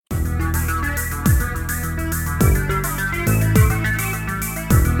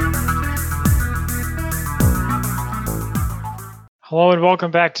Hello and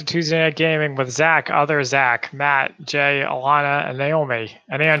welcome back to Tuesday Night Gaming with Zach, other Zach, Matt, Jay, Alana, and Naomi,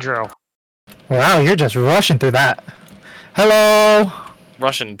 and Andrew. Wow, you're just rushing through that. Hello!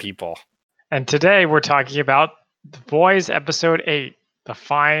 Russian people. And today we're talking about The Boys Episode 8, the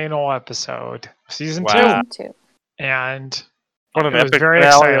final episode of Season 2. And what an it was epic very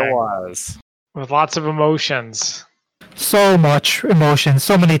finale exciting, it was. with lots of emotions. So much emotion,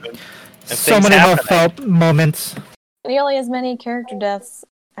 so many heartfelt moments. Nearly as many character deaths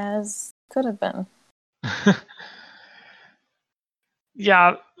as could have been.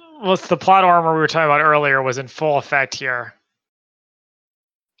 Yeah, well, it's the plot armor we were talking about earlier was in full effect here.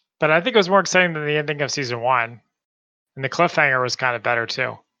 But I think it was more exciting than the ending of Season 1. And the cliffhanger was kind of better,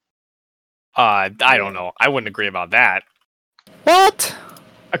 too. I don't know. I wouldn't agree about that. What?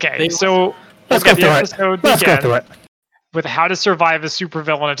 Okay, so Let's go the through it. episode Let's go through it. with how to survive a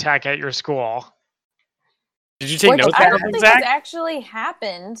supervillain attack at your school. Did you take notes I on don't something, think Zach? this actually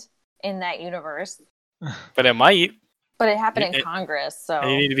happened in that universe, But it might. but it happened in Congress, so...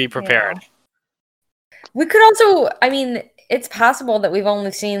 You need to be prepared. We could also, it's possible that we've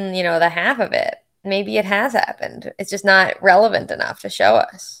only seen, the half of it. Maybe it has happened. It's just not relevant enough to show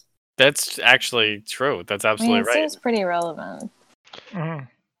us. That's actually true. That's absolutely it right. seems pretty relevant. Mhm.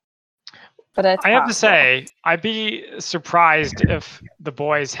 But it's I have to possible. say, I'd be surprised if the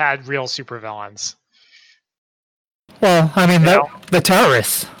boys had real supervillains. Well, I mean, You know? the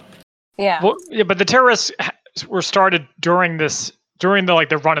terrorists. Yeah. Well, yeah, but the terrorists were started during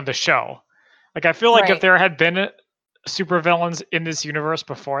the run of the show. Like, I feel like if Right. there had been supervillains in this universe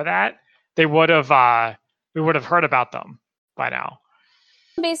before that, they would have we would have heard about them by now.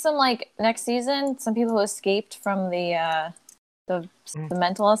 Be some, next season, some people who escaped from the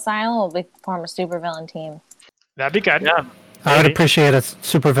mental asylum will form a supervillain team. That'd be good. Yeah, I would maybe. appreciate a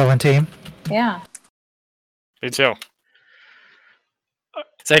supervillain team. Yeah. Me too.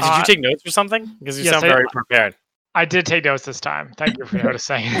 Zach, did you take notes or something? Because you yes, sound very prepared. I did take notes this time. Thank you for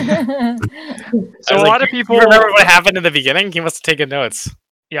noticing. So I a was lot like, of people You remember what happened in the beginning? He must have taken notes.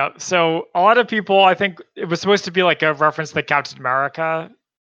 Yeah, so a lot of people, I think it was supposed to be like a reference to the Captain America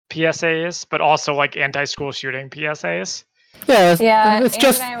PSAs, but also like anti-school shooting PSAs. Yeah, Yeah, it's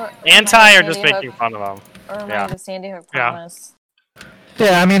just... Anti or just making fun of them? Or Yeah. the Sandy Hook Yeah. promise.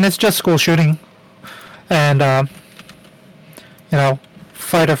 Yeah, I mean, it's just school shooting. And,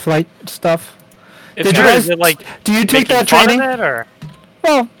 fight or flight stuff. It's Did you good. guys... Is it like do you take making that fun of training? it, or?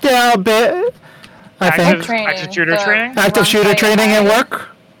 Well, yeah, a bit. I think. Active shooter training? Active shooter training at work?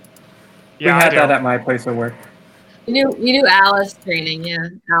 Yeah, we I had do. that at my place of work. You do Alice training, yeah,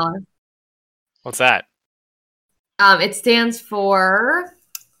 Alice. What's that? It stands for...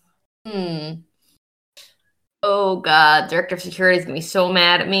 Oh, God. Director of Security is going to be so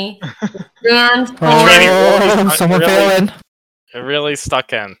mad at me. It stands for... Oh, someone Really? failing. It really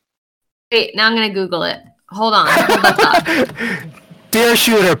stuck in. Wait, now I'm going to Google it. Hold on. Hold that thought. Dear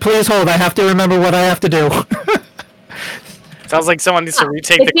shooter, please hold. I have to remember what I have to do. Sounds like someone needs to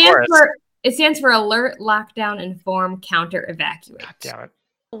retake the chorus. It stands for Alert, Lockdown, Inform, Counter, Evacuate. God damn it.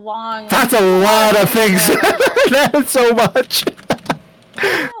 Long. That's a lot of things. That is so much.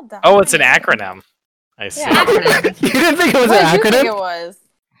 Oh, it's an acronym. I see. Yeah. Acronym. You didn't think it was What an did you think acronym? it was?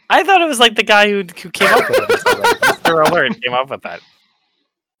 I thought it was like the guy who came up with it. Mr. Alert came up with that.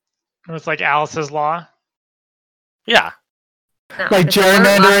 It was like Alice's Law. Yeah. No, Like it's Alert,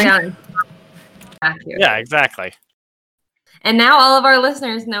 gerrymandering? Lockdown, Inform, Evacuate. Yeah, exactly. And now all of our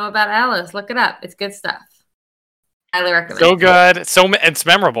listeners know about Alice. Look it up. It's good stuff. Highly recommend. So good. It's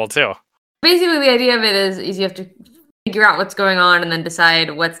memorable too. Basically, the idea of it is you have to figure out what's going on and then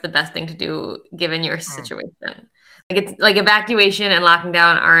decide what's the best thing to do given your situation. Like it's like evacuation and locking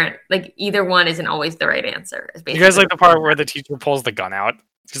down aren't like either one isn't always the right answer. It's You guys basically like the part where the teacher pulls the gun out?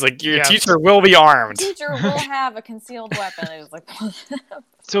 She's like, "Your Yes. teacher will be armed." Teacher will have a concealed weapon. It was like,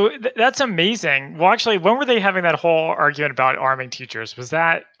 So that's amazing. Well, actually, when were they having that whole argument about arming teachers? Was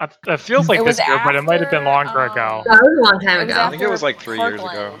that? It feels like It this was year, but it might have been after, longer ago. that was a long time it was ago. I think it was like 3 years ago.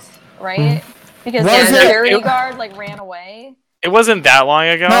 Parkland, right? Because Was the it? security It- guard like ran away. It wasn't that long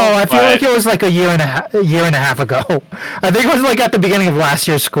ago. No, I feel but like it was like a year and a half ago. I think it was like at the beginning of last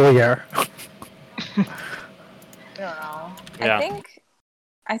year's school year. I don't know. Yeah.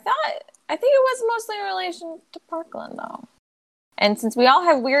 I think it was mostly in relation to Parkland though. And since we all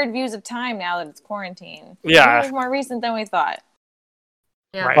have weird views of time now that it's quarantine, Yeah. it was more recent than we thought.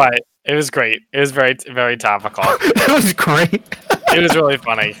 Yeah. Right. But it was great. It was very, very topical. It was great. It was really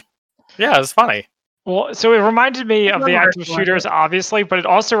funny. Yeah, it was funny. Well, so it reminded me of the One active more. shooters, obviously, but it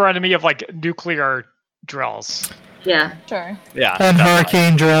also reminded me of like nuclear drills. Yeah. Sure. Yeah. And definitely.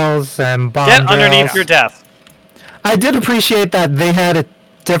 hurricane drills and bomb Get drills. underneath your desk. I did appreciate that they had it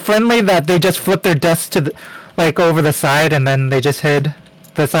differently. That they just flipped their desks to over the side, and then they just hid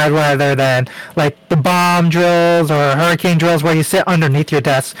the side rather than like the bomb drills or hurricane drills where you sit underneath your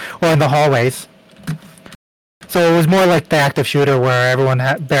desk or in the hallways. So it was more like the active shooter where everyone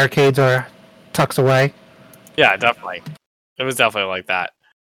barricades or tucks away. Yeah, definitely. It was definitely like that.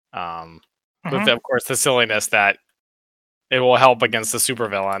 With, of course, the silliness that it will help against the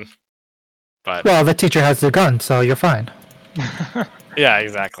supervillain. But Well, the teacher has the gun, so you're fine. yeah,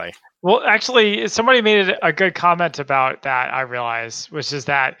 exactly. Well, actually, somebody made a good comment about that, I realize, which is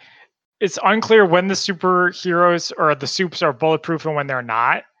that it's unclear when the superheroes or the supes are bulletproof and when they're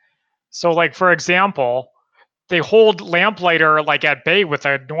not. So, like, for example, they hold Lamplighter, like, at bay with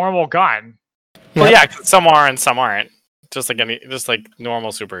a normal gun. Well, yeah, 'cause some are and some aren't. Just like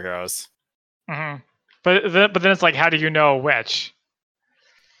normal superheroes. Mm-hmm. But then it's like, how do you know which?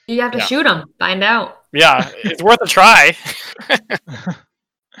 You have to shoot them. Find out. Yeah, it's worth a try.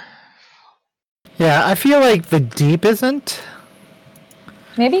 Yeah, I feel like the Deep isn't.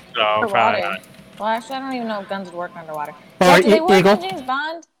 Maybe No, underwater. probably not. Well, actually, I don't even know if guns would work underwater. Or Yeah, do they work Eagle. on James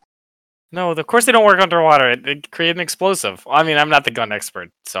Bond? No, of course they don't work underwater. They create an explosive. I mean, I'm not the gun expert,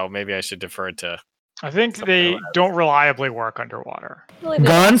 so maybe I should defer to. I think they don't reliably work underwater. Really big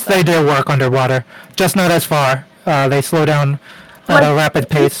Guns, stuff. they do work underwater, just not as far. They slow down at a rapid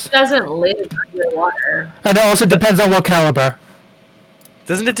pace. It doesn't live underwater. And it also depends on what caliber.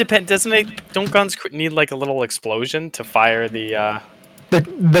 Doesn't it depend? Don't guns need like a little explosion to fire the?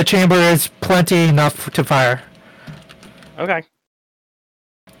 The chamber is plenty enough to fire. Okay.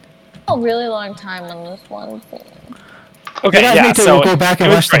 A really long time on this one thing. Okay. You guys Yeah. need to So go back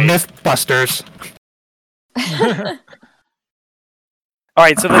and it was watch the great. Mythbusters. All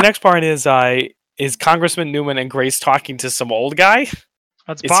right. So the next part is Congressman Newman and Grace talking to some old guy.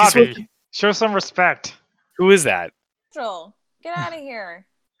 That's Is he Bobby. supposed Show some respect. Who is that? Joel, get out of here.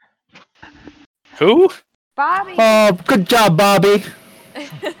 Who? Bobby. Oh, good job, Bobby.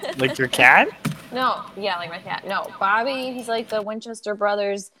 Like your cat? No, yeah, like my cat. No, Bobby, he's like the Winchester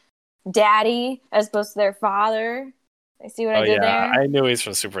brothers' daddy as opposed to their father. I see what I did there? I knew he's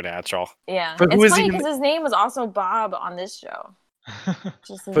from Supernatural. Yeah. But who It's is he funny in because his name was also Bob on this show.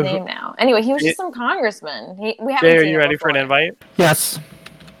 Just his But name now. Anyway, he was just some congressman. We haven't Jay, are seen you him ready for an before. invite? Yes.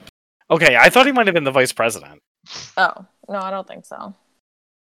 Okay, I thought he might have been the vice president. Oh, no, I don't think so.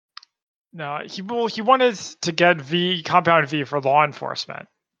 No, he wanted to get Compound V for law enforcement.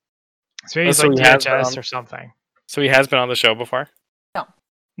 So maybe he's so like he has DHS or something. So he has been on the show before? No.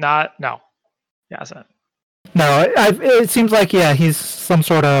 He hasn't. No, it seems like, yeah, he's some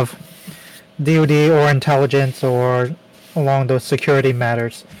sort of DOD or intelligence or along those security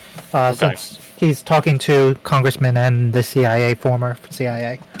matters. Since he's talking to congressmen and the CIA, former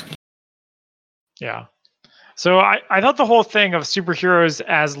CIA. Yeah. So I thought the whole thing of superheroes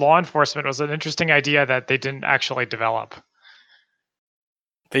as law enforcement was an interesting idea that they didn't actually develop.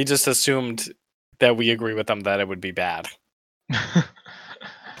 They just assumed that we agree with them that it would be bad.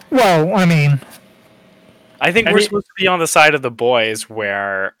 Well, I mean, I think we're supposed to be on the side of the boys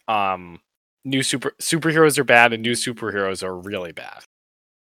where new superheroes are bad and new superheroes are really bad.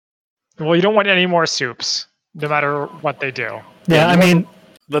 Well, you don't want any more soups, no matter what they do. yeah, I mean,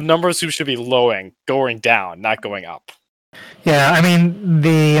 The number of soups should be going down, not going up. yeah, I mean,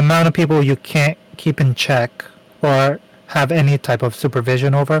 the amount of people you can't keep in check or have any type of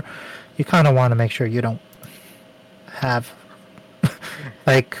supervision over, you kind of want to make sure you don't have,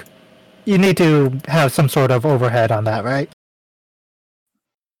 like, you need to have some sort of overhead on that, right?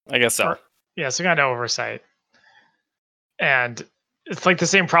 I guess so. Yeah, some kind of oversight. And it's like the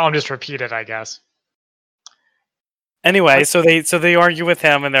same problem, just repeated, I guess. Anyway, so they argue with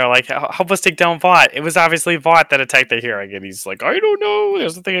him and they're like, help us take down Vought. It was obviously Vought that attacked the hearing, and he's like, I don't know,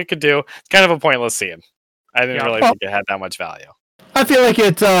 there's nothing I could do. It's kind of a pointless scene. I didn't really think it had that much value. I feel like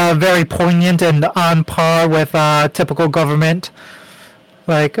it's very poignant and on par with typical government.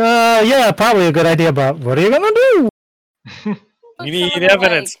 Like, yeah, probably a good idea, but what are you gonna do? You need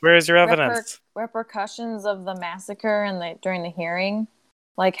evidence. Where's your evidence? Repercussions of the massacre and during the hearing,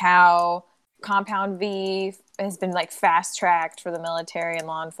 like how Compound V has been like fast tracked for the military and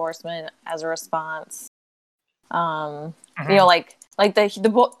law enforcement as a response. You know, like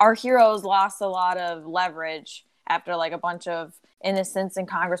our heroes lost a lot of leverage after like a bunch of innocents and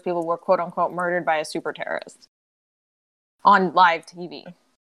Congress people were quote unquote murdered by a super terrorist on live TV.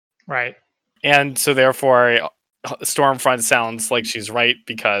 Right. And so therefore, Stormfront sounds like she's right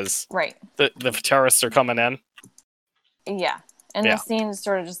because the terrorists are coming in. Yeah. And the scenes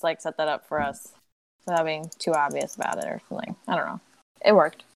sort of just like set that up for us without being too obvious about it or something. I don't know. It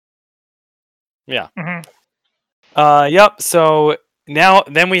worked. Yeah. Mm-hmm. Yep. So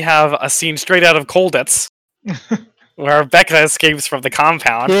then we have a scene straight out of Colditz, where Becca escapes from the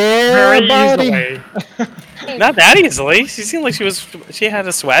compound. Yeah, Very buddy. easily. Not that easily. She seemed like she had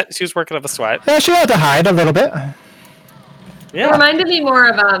a sweat. She was working up a sweat. Yeah, she had to hide a little bit. It Yeah. reminded me more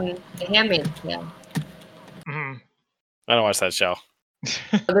of The Handmaid's Tale. Mhm. I don't watch that show.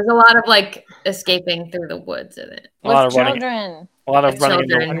 There's a lot of like escaping through the woods in it. A lot With of running. children. A lot of With running.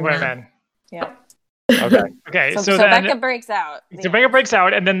 children. And women. Yeah. Okay. Okay, So, so so then Becca breaks out. so Becca breaks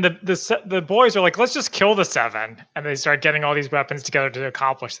out, and then the boys are like, "Let's just kill the 7," and they start getting all these weapons together to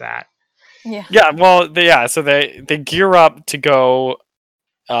accomplish that. Yeah. Yeah. Well. So they gear up to go,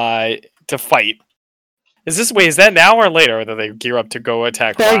 to fight. Is that now or later that they gear up to go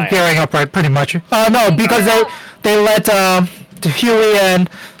attack They're Ryan? gearing up right pretty much. No, because they let Huey and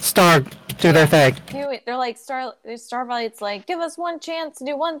Star do their thing. They're like Starlight's like, give us one chance to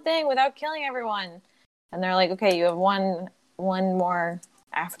do one thing without killing everyone, and they're like, okay, you have one more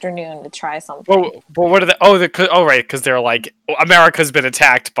afternoon to try something. Well, but what are the? Right, because they're like, America's been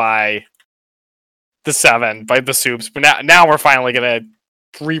attacked by the 7, by the Soups, but now we're finally gonna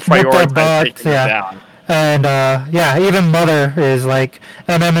reprioritize butts, taking them yeah. down. And yeah, even Mother is like,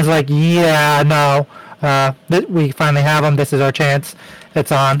 MM is like, yeah, no, we finally have them. This is our chance.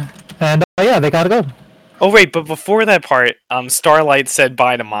 It's on. And yeah, they gotta go. Oh wait, but before that part, Starlight said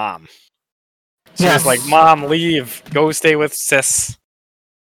bye to Mom. She Yes. was like, "Mom, leave. Go stay with Sis."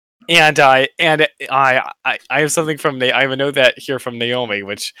 And I have something from I have a note that here from Naomi,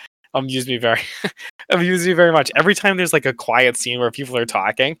 which amused me very much. Every time there's like a quiet scene where people are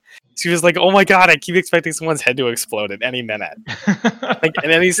talking, she was like, "Oh my god, I keep expecting someone's head to explode at any minute. Like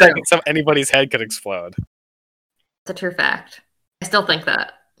in any second, anybody's head could explode." It's a true fact. I still think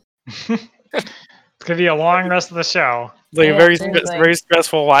that. It's gonna be a long rest of the show. It's like Yeah, a very seriously. very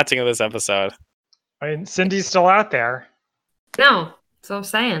stressful watching of this episode. I mean, Cindy's still out there. No, that's what I'm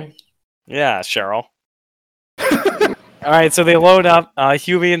saying. Yeah, Cheryl. All right, so they load up.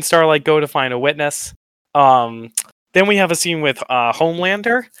 Huey and Starlight go to find a witness. Then we have a scene with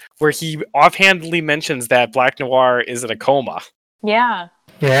Homelander where he offhandedly mentions that Black Noir is in a coma. Yeah.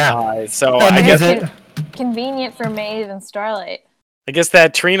 Yeah. So And I is guess it- Convenient for Maeve and Starlight.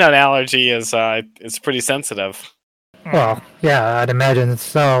 that tree nut allergy is pretty sensitive. Well, yeah, I'd imagine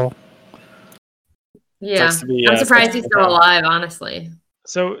so. Yeah, Sucks to be, I'm surprised sucks he's to still be- alive. Honestly,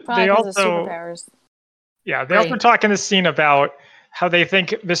 So Probably they because of also, superpowers. yeah, they also Right. talk in this scene about how they think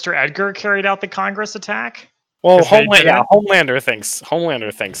Mr. Edgar carried out the Congress attack. Well, 'Cause they did it. Homelander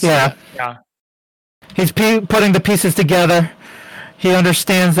thinks. Yeah. Yeah. He's putting the pieces together. He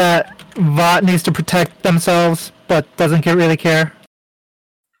understands that Vought needs to protect themselves, but doesn't really care.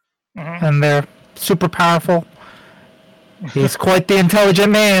 Mhm. And they're super powerful. He's quite the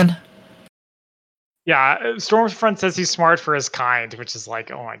intelligent man. Yeah, Stormfront says he's smart for his kind, which is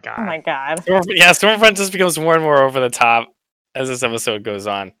like, oh my god. Oh my god. Stormfront just becomes more and more over the top as this episode goes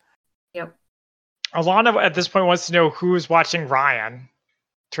on. Alana at this point wants to know who's watching Ryan.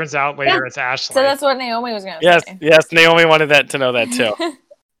 Turns out later it's Ashley. So that's what Naomi was gonna Yes, say. yes, Naomi wanted to know that too.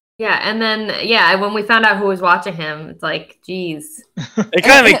 yeah. And then when we found out who was watching him, it's like, geez. It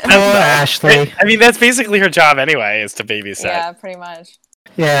kind of makes sense. Poor though. Ashley. I mean, that's basically her job anyway, is to babysit. Yeah, pretty much.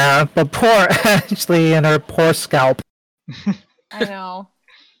 Yeah, but poor Ashley and her poor scalp. I know.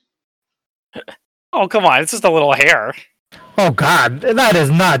 Oh, come on, it's just a little hair. Oh God, that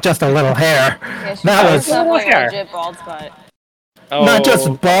is not just a little hair. Yeah, she That got was- herself like a Hair. legit bald spot. Oh, Not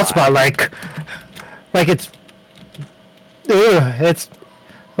just bald spot, like it's, it's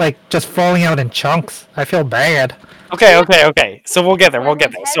like just falling out in chunks. I feel bad. Okay. So we'll get there. We'll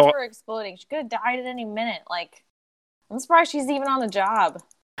get there. Everyone's So heads were exploding. She could have died at any minute. Like, I'm surprised she's even on the job.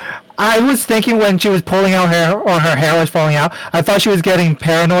 I was thinking when she was pulling out hair or her hair was falling out, I thought she was getting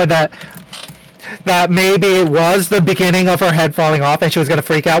paranoid that maybe it was the beginning of her head falling off and she was gonna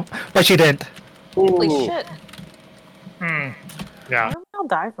freak out, but she didn't. Holy Ooh. shit. Yeah. I'll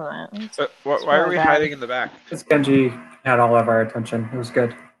die from that. So why are we bad. hiding in the back? This Genji had all of our attention. It was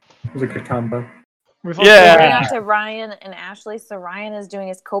good. It was a good combo. We've Yeah. Going on to Ryan and Ashley. So Ryan is doing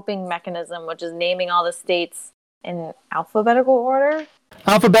his coping mechanism, which is naming all the states in alphabetical order.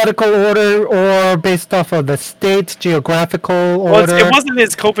 Alphabetical order or based off of the state's geographical well, order. it wasn't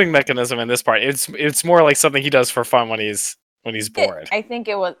his coping mechanism in this part. It's more like something he does for fun when he's bored. I think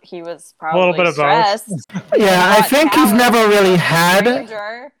he was probably little bit of both. stressed. Yeah, I think he's never really had.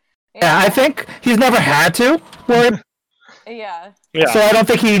 Stranger. Yeah, I think he's never had to worry. Yeah. Yeah. So I don't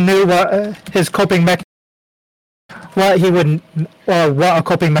think he knew what his coping what he would, or what a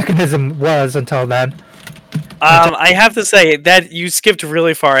coping mechanism was until then. I have to say that you skipped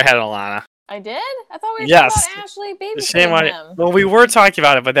really far ahead, Alana. I did? I thought we were Yes. talking about Ashley Shame on babysitting it. him. Well, we were talking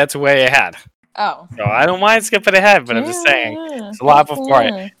about it, but that's way ahead. Oh. So I don't mind skipping ahead, but I'm just saying it's a lot before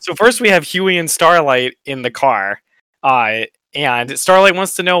it. So first we have Huey and Starlight in the car, and Starlight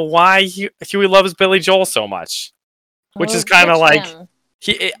wants to know why Huey loves Billy Joel so much, which is kind of like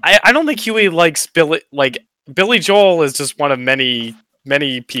I don't think Huey likes Billy. Like Billy Joel is just one of many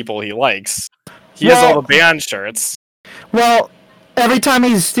people he likes. He has all the band shirts. Well, every time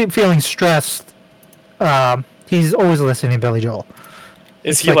he's feeling stressed, he's always listening to Billy Joel.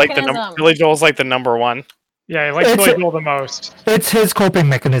 Is he like the Billy Joel's like the number one? Yeah, he likes Billy Joel the most. It's his coping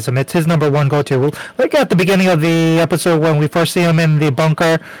mechanism. It's his number one go-to. Like at the beginning of the episode when we first see him in the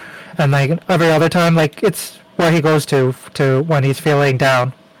bunker, and like every other time, like it's where he goes to when he's feeling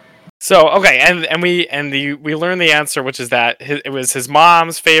down. So okay, and we learn the answer, which is that it was his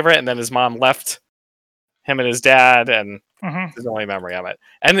mom's favorite, and then his mom left him and his dad, and his only memory of it,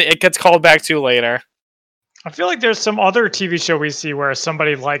 and it gets called back to later. I feel like there's some other TV show we see where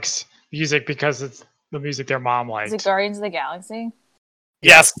somebody likes music because it's the music their mom liked. Is it Guardians of the Galaxy?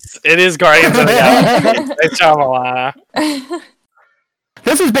 Yes, it is Guardians of the Galaxy. It's Shyamalan.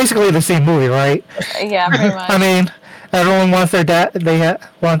 This is basically the same movie, right? Yeah, pretty much. I mean, everyone wants their dad.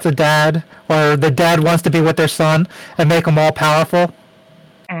 Wants a dad, or the dad wants to be with their son and make them all powerful.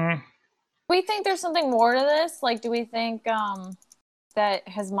 We think there's something more to this. Like, do we think that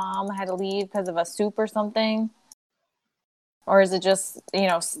his mom had to leave because of a soup or something, or is it just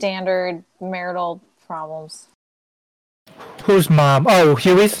standard marital problems? Whose mom? Oh,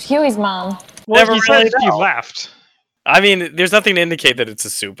 Huey's. Huey's mom. Well, he said she left. I mean, there's nothing to indicate that it's a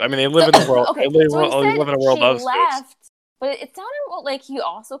soup. I mean, they live in the world. Okay, they live, so he live in a world she of left, soups. but it sounded like he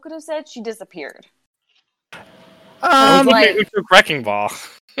also could have said she disappeared. Like, who took Wrecking Ball?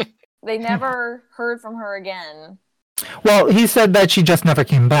 They never heard from her again. Well, he said that she just never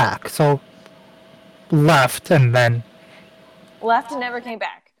came back, so left and then Left and never came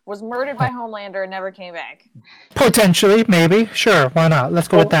back. Was murdered by Homelander and never came back. potentially, maybe, sure, why not? Let's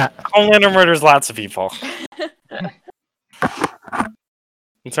go with that. Homelander murders lots of people.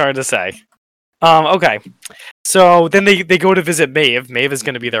 It's hard to say. Okay, so then they go to visit Maeve. Maeve is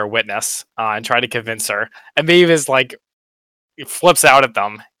going to be their witness and try to convince her. And Maeve is like flips out at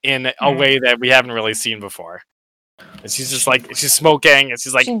them in a way that we haven't really seen before. And she's just like she's smoking, and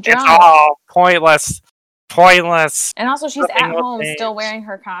she's like, "It's all pointless." And also, she's at home still wearing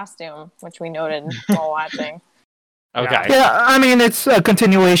her costume, which we noted while watching. Okay. Yeah, I mean, it's a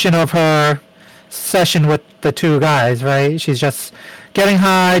continuation of her session with the two guys, right? She's just getting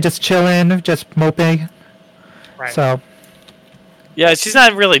high, just chilling, just moping. Right. So. Yeah, she's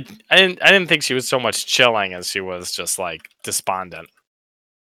not really. I didn't think she was so much chilling as she was just like despondent.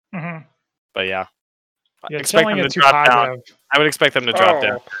 But yeah, expect them to drop down. I would expect them to drop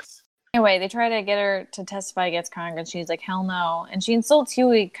down. Anyway, they try to get her to testify against Congress. She's like, hell no. And she insults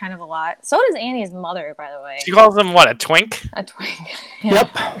Huey kind of a lot. So does Annie's mother, by the way. She calls him, what, a twink? A twink. Yeah.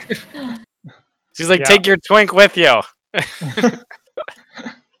 Yep. She's like, take your twink with you. Yeah,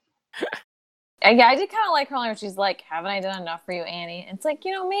 I did kind of like her when she's like, haven't I done enough for you, Annie? And it's like,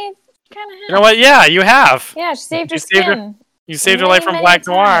 me, kind of have. You know what? Yeah, you have. Yeah, she saved her skin. You saved her life from Black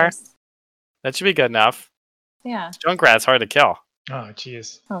Noir. That should be good enough. Yeah. Junkrat's hard to kill. Oh,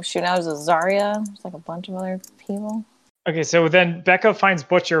 jeez. Oh, shoot. Now there's a Zarya. There's like a bunch of other people. Okay, so then Becca finds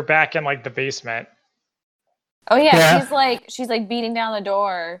Butcher back in like the basement. Oh, yeah. She's like beating down the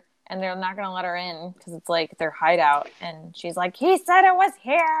door, and they're not going to let her in because it's like their hideout. And she's like, he said it was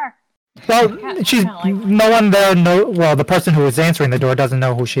here. Well, no one there. Well, the person who was answering the door doesn't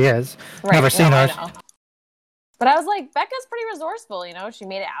know who she is. Right, never seen her. But I was like, Becca's pretty resourceful, She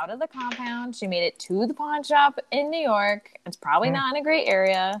made it out of the compound. She made it to the pawn shop in New York. It's probably not in a great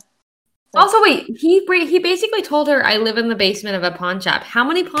area. Also, wait, he basically told her, I live in the basement of a pawn shop. How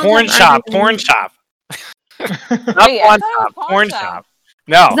many pawn shops? Porn shop. Not pawn shop.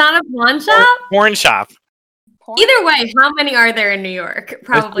 No. It's not a pawn shop? Porn shop. Either way, how many are there in New York?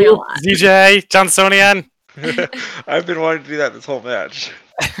 Probably a lot. ZJ, Johnsonian. I've been wanting to do that this whole match.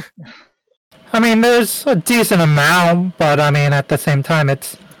 I mean, there's a decent amount, but I mean, at the same time,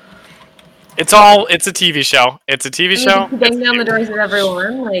 it's a TV show. It's a TV show. Bang down the doors of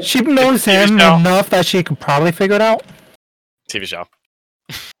everyone. Like she knows him enough that she could probably figure it out. TV show.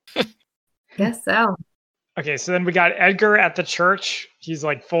 Guess so. Okay, so then we got Edgar at the church. He's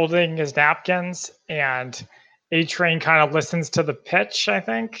like folding his napkins, and A-Train kind of listens to the pitch, I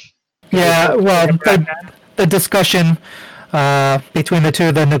think. Yeah, well, the discussion between the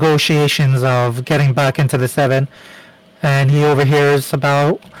two, the negotiations of getting back into the Seven, and he overhears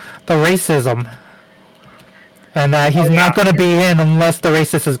about the racism, and that he's not going to be in unless the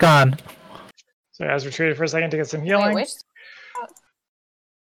racist is gone. So I was retreated for a second to get some Wait, healing. which?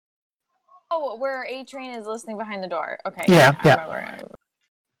 Oh, where A-Train is listening behind the door. Okay. Yeah, I yeah. remember.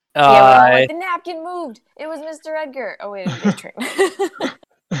 Yeah, we're all Uh, like, the napkin moved. It was Mr. Edgar. Oh wait, it was A-Train.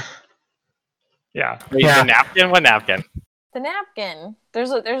 Yeah. wait, Yeah. the napkin? What napkin? The napkin.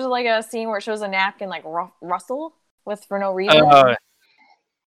 There's like a scene where it shows a napkin like rustle for no reason.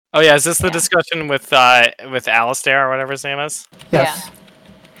 Oh yeah, is this the Yeah. discussion with Alistair or whatever his name is? Yes.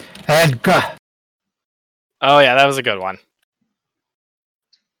 Edgar. Oh yeah, that was a good one.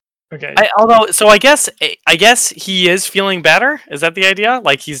 Okay. So I guess he is feeling better. Is that the idea?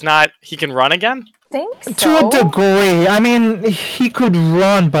 Like he can run again? Think so. To a degree. I mean, he could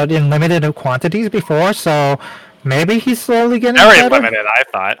run, but in limited quantities before, so maybe he's slowly getting Very better. limited, I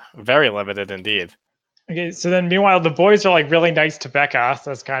thought. Very limited indeed. Okay. So then, meanwhile, the boys are like really nice to Becca. So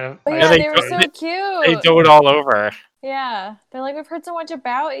that's kind of. But nice yeah, they they were go- so cute. They dote all over her. Yeah, they're like, we've heard so much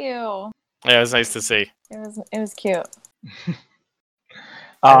about you. Yeah, it was nice to see. It was cute.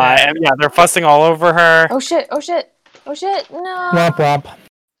 And yeah, they're fussing all over her. Oh shit! Oh shit! Oh shit! No. Womp womp.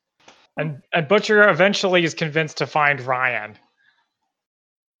 And Butcher eventually is convinced to find Ryan.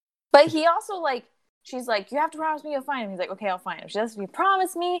 But he also like, she's like, you have to promise me you'll find him. He's like, okay, I'll find him. She says, if you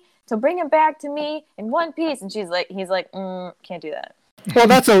promise me to bring him back to me in one piece, and he's like, can't do that.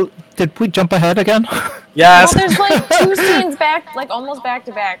 Well, did we jump ahead again? Yes. Well, there's like 2 scenes back, like almost back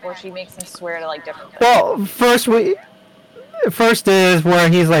to back, where she makes him swear to like different things. Well, first is where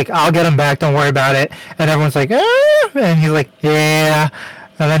he's like, I'll get him back, don't worry about it. And everyone's like, and he's like, yeah.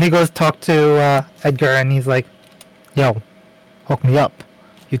 And then he goes talk to Edgar, and he's like, yo, hook me up.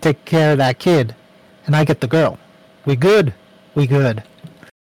 You take care of that kid, and I get the girl. We good? We good.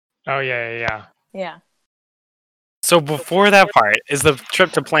 Oh yeah. Yeah. So before that part is the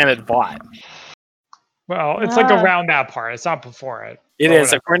trip to Planet Vought. Well, it's like around that part. It's not before it. It But is,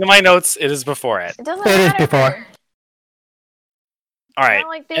 whatever. according to my notes, it is before it. It doesn't It is matter. before. All right. It's not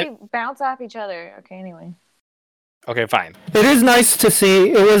like they bounce off each other. Okay, anyway. Okay, fine. It is nice to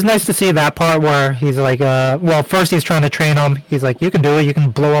see. It was nice to see that part where he's like, well, first he's trying to train him. He's like, you can do it. You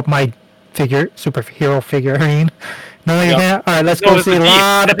can blow up my superhero figurine. No, you Yep. can't. All right, let's No, it go was see the a Deep.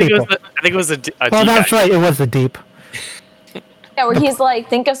 lot of people. I think it was a Well, deep that's guy. right. It was the deep. Yeah, where he's like,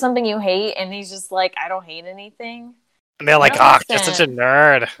 think of something you hate, and he's just like, I don't hate anything. And they're like, I oh, you're such a understand.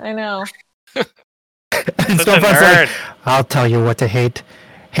 nerd. I know. And Such a Stoneforth's nerd. like, I'll tell you what to hate.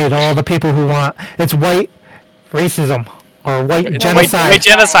 Hate all the people who want. It's white racism or white genocide. Wait,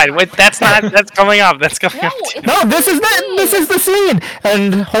 genocide. Wait, that's coming up. That's coming No, up. it's No, this is not. This is the scene.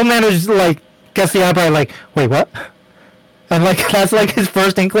 And Homelander's like, gets the Empire like, wait, what? And like, that's like his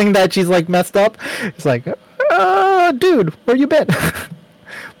first inkling that she's like messed up. It's like, dude, where you been?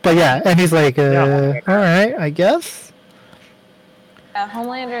 But yeah, and he's like, all right, I guess.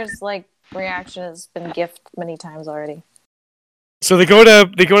 Homelander's like reaction has been gift many times already. So they go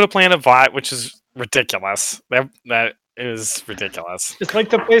to Planet Vought, which is ridiculous. That is ridiculous. It's like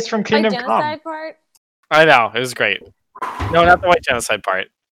the place from Like Kingdom Come. genocide part. I know, it was great. No, not the white genocide part.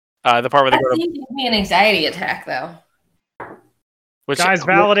 The part where they That go to seemed to be an anxiety attack, though. which Guys,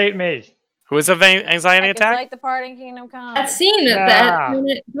 validate me. who is an anxiety Like, it's attack? like the part in Kingdom Come. That scene, Yeah.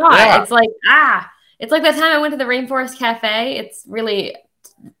 that Yeah. it's like it's like that time I went to the Rainforest Cafe. It's really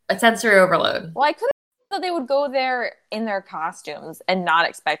a sensory overload. Well, I could have thought they would go there in their costumes and not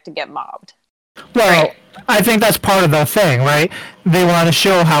expect to get mobbed. Well, I think that's part of the thing, right? They want to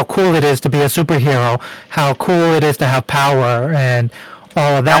show how cool it is to be a superhero, how cool it is to have power, and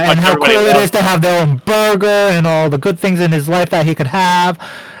all of that, How much and how everybody cool it loves is to have their own burger and all the good things in his life that he could have.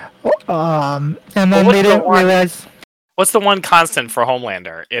 And then Well, what's they the didn't one- realize. What's the one constant for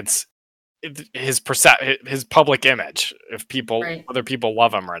Homelander? It's his public image. If Right. other people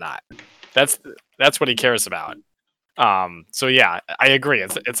love him or not. That's what he cares about. So yeah, I agree.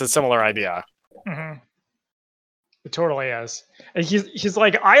 It's a similar idea. Mm-hmm. It totally is. And he's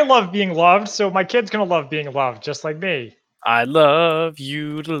like, I love being loved, so my kid's gonna love being loved, just like me. I love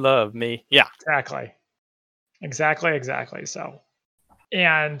you to love me. Yeah. Exactly. So,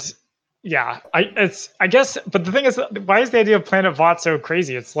 and yeah, I guess, but the thing is, why is the idea of Planet Vought so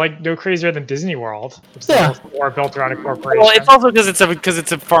crazy? It's like no crazier than Disney World, which Yeah. is more built around a corporation. Well, it's also because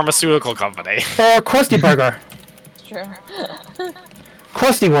it's a pharmaceutical company. Or Krusty Burger. It's true.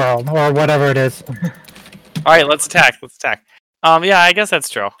 Krusty World, or whatever it is. All right, let's attack. Yeah, I guess that's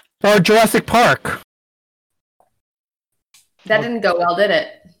true. Or Jurassic Park. That didn't go well, did it?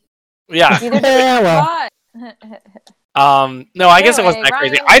 Yeah. It's either Yeah, well. But No, I guess it wasn't Anyway, that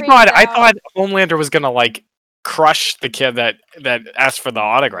crazy. Ryan I freaked thought Homelander was gonna like crush the kid that asked for the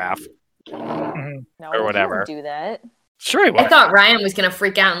autograph. Mhm. no, Or he whatever. won't do that. Sure, he I would. thought Ryan was gonna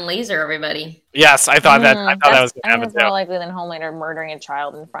freak out and laser everybody. Yes, I thought that. I thought that was I going think to it's more happen likely than Homelander murdering a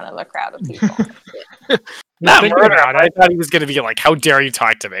child in front of a crowd of people. too. Not thinking murder. about I it. thought he was going to be like, "How dare you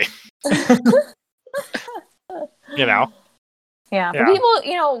talk to me?" You know. Yeah, Yeah. but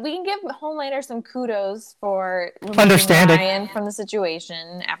people, we can give Homelander some kudos for removing Understanding. Ryan from the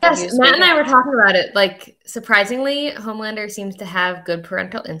situation after he Yes, was Matt and I were freaking out. talking about it. Like, surprisingly, Homelander seems to have good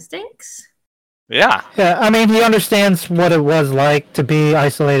parental instincts. Yeah. Yeah, I mean, he understands what it was like to be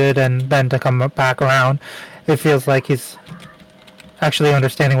isolated and then to come back around. It feels like he's actually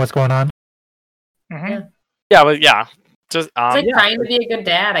understanding what's going on. Mhm. Yeah, but yeah, just It's like yeah, trying to be a good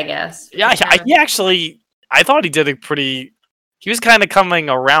dad, I guess. yeah. He actually, I thought he did a pretty. He was kind of coming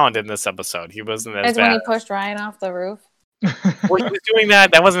around in this episode. He wasn't as It's when bad. he pushed Ryan off the roof. Well, he was doing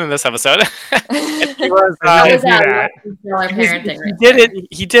that. That wasn't in this episode. He was. I How did was do that? that. Stellar parenting. He did it.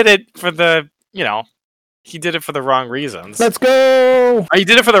 He did it for the. He did it for the wrong reasons. Let's go! Or he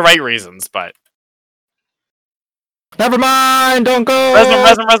did it for the right reasons, but Never mind, don't go!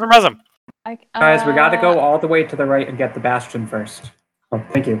 Resm. Guys, we got to go all the way to the right and get the Bastion first. Oh,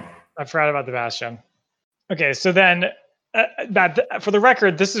 thank you. I forgot about the Bastion. Okay, so then that for the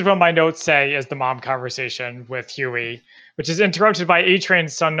record, this is what my notes say is the mom conversation with Huey, which is interrupted by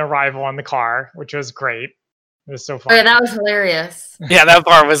A-Train's sudden arrival in the car, which was great. It was so Oh, fun. yeah, that was hilarious. Yeah, that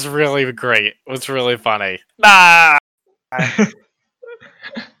part was really great. It was really funny. Ah!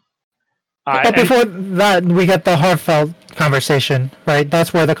 But and before that, we get the heartfelt conversation, right?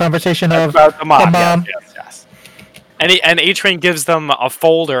 That's where the conversation of About the mom. the mom. Yes. And A-Train gives them a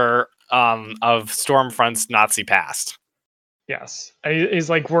folder of Stormfront's Nazi past. yes, and he's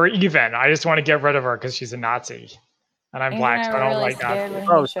like, "We're even. I just want to get rid of her because she's a Nazi, and I'm black, so I don't really like scared Nazis."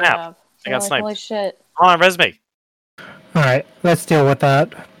 when Oh, he showed snap. up. I They were got like, sniped. holy shit. Come on, Resme. All right, let's deal with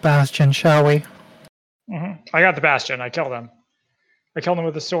that Bastion, shall we? I got the Bastion. I killed him. I killed him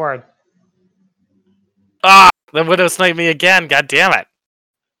with a sword. Ah! The Widow sniped me again. God damn it.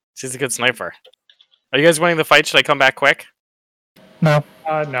 She's a good sniper. Are you guys winning the fight? Should I come back quick? No.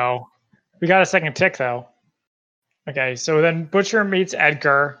 No. We got a second tick, though. Okay, so then Butcher meets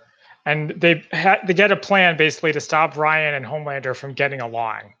Edgar, and they get a plan, basically, to stop Ryan and Homelander from getting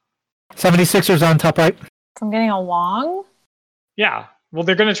along. 76ers on top right. From getting along? Yeah. Well,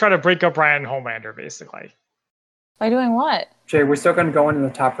 they're going to try to break up Ryan and Homelander, basically. By doing what? Jay, we're still going to go in the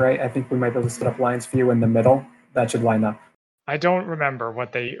top right. I think we might be able to set up lines for you in the middle. That should line up. I don't remember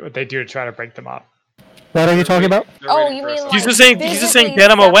what they do to try to break them up. What are you talking about? Oh, you mean He's like just saying physically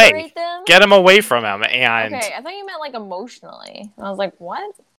get him away. separate them? Get him away from him. And Okay, I thought you meant like emotionally. And I was like,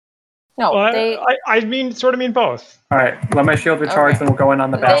 what? No, Well, they I sort of mean both. All right, let my shield recharge, Okay. and we'll go in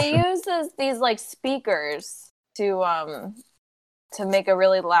on the they Bastion. use these like speakers to make a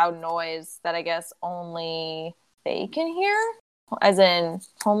really loud noise that I guess only they can hear, as in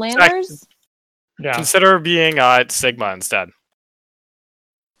Homelanders. Yeah. consider being Sigma instead.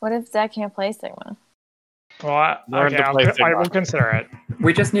 What if Zach can't play Sigma? Well, Learn to play I Sigma. will consider it.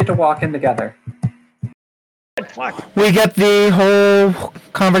 We just need to walk in together. Fuck. We get the whole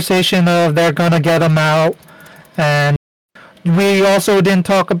conversation of they're gonna get him out, and we also didn't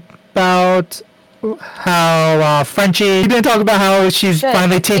talk about how Frenchie. We didn't talk about how she's Shit.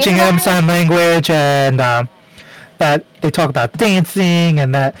 finally teaching him sign language, and that they talk about dancing,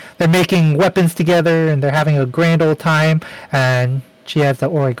 and that they're making weapons together, and they're having a grand old time. And she has the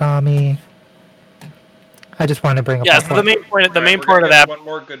origami. I just wanted to bring up Yeah, that so the point. main point, Alright, we're part gonna of get that. one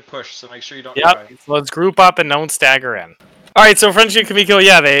more good push, so make sure you don't Yep. die. So let's group up and don't stagger in. All right. So Frenchie and Kamiko,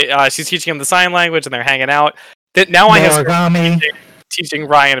 yeah, she's teaching him the sign language, and they're hanging out. Now I The have origami. teaching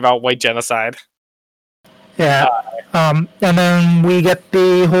Ryan about white genocide. Yeah. And then we get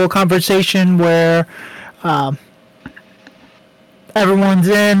the whole conversation where everyone's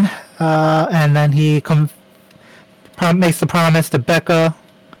in, and then he makes the promise to Becca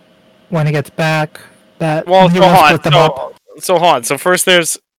when he gets back that Well, he so won't hold split them on. up. So hold on. So first,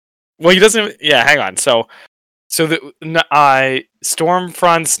 there's. Well, he doesn't. Yeah, hang on. So the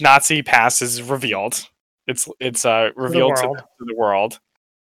Stormfront's Nazi past is revealed. It's revealed to world. the world.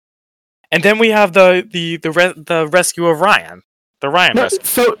 And then we have the rescue of Ryan. The Ryan No, rescue.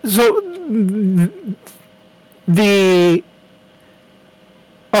 so the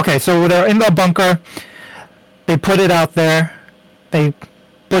okay, so they're in the bunker. They put it out there.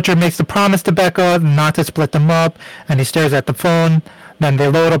 Butcher makes the promise to Becca not to split them up, and he stares at the phone. Then they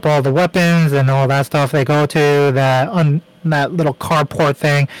load up all the weapons and all that stuff. They go to that little carport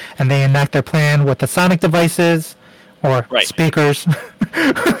thing, and they enact their plan with the sonic devices or Right. speakers,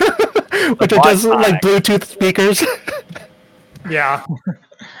 which are just like Bluetooth speakers. Yeah.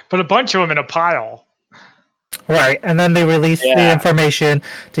 But a bunch of them in a pile. Right, and then they release the Yeah. information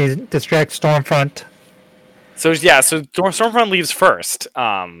to distract Stormfront. So Stormfront leaves first,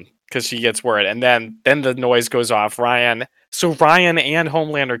 because she gets word, and then the noise goes off. Ryan and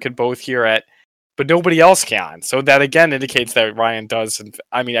Homelander could both hear it, but nobody else can. So that again indicates that Ryan does.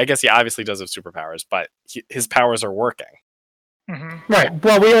 I mean, I guess he obviously does have superpowers, but his powers are working. Mm-hmm. Right.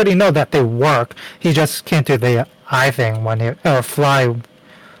 Well, we already know that they work. He just can't do the eye thing or fly.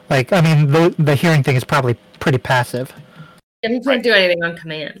 Like, I mean, the hearing thing is probably pretty passive. And he can't do anything on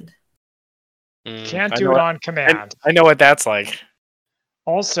command. Can't do it on command. I know what that's like.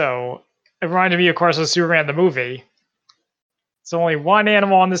 Also, it reminded me, of course, of Superman the movie. There's only one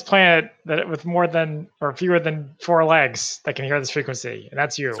animal on this planet that with more than or fewer than 4 legs that can hear this frequency, and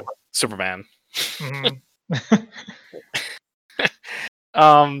that's you. Superman. Mhm.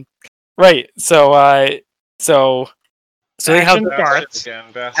 Right. So they have Action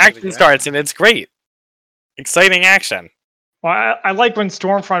action starts, and it's great, exciting action. Well, I like when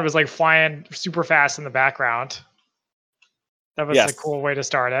Stormfront was like flying super fast in the background. That was Yes. a cool way to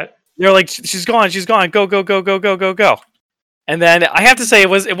start it. They're like, she's gone, go, go, go, go, go, go, go. And then I have to say, it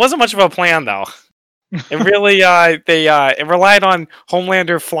wasn't much of a plan though. It really, it relied on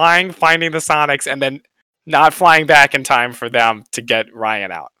Homelander flying, finding the Sonics, and then not flying back in time for them to get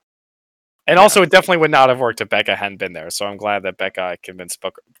Ryan out. And also, it definitely would not have worked if Becca hadn't been there. So I'm glad that Becca convinced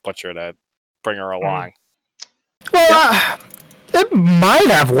Butcher to bring her along. Well, it might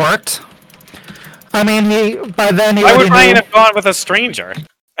have worked. I mean, by then he Why already would Ryan knew. have gone with a stranger?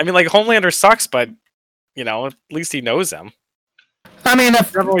 I mean, like, Homelander sucks, but, at least he knows him. I mean, if,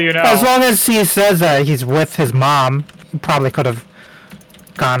 Several, as long as he says that he's with his mom, he probably could have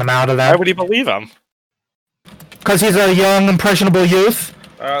gotten him out of Why that. would he believe him? Because he's a young, impressionable youth.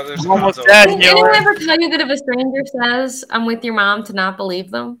 There's Almost Gonzo. dead. Didn't anyone ever tell you that if a stranger says, I'm with your mom, to not believe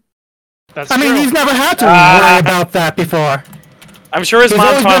them? That's I mean, true. he's never had to Ah. worry about that before. I'm sure his He's mom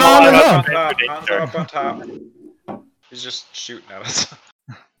always taught him been a lot on his about own. Gonzo up on top. He's just shooting at us.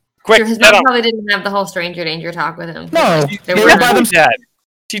 Quick, Sure, his get mom him. probably didn't have the whole stranger danger talk with him. No, She's They they were were by definitely themselves. dead.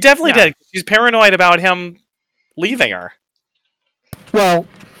 She definitely Yeah. did. She's paranoid about him leaving her. Well,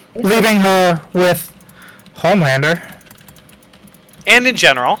 leaving her with Homelander. And in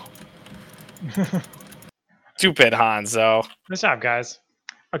general. Stupid Hanzo. Good job, guys.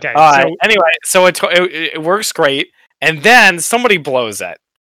 Okay, Anyway, so it works great. And then somebody blows it.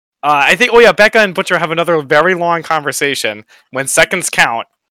 I think, Becca and Butcher have another very long conversation. When seconds count,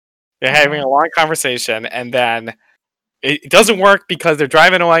 they're having a long conversation, and then it doesn't work because they're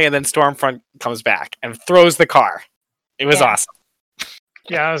driving away, and then Stormfront comes back and throws the car. It was Yeah. awesome.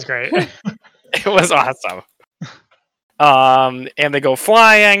 yeah, that was great. It was awesome. And they go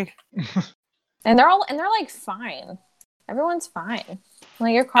flying. And they're like fine. Everyone's fine.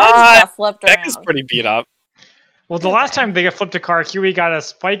 Like your car just got flipped Becca's around. pretty beat up. Well, the last time they flipped a car, Huey got a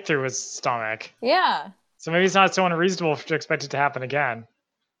spike through his stomach. Yeah. So maybe it's not so unreasonable to expect it to happen again.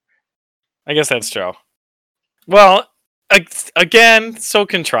 I guess that's true. Well, again, so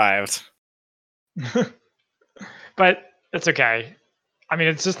contrived. But it's okay. I mean,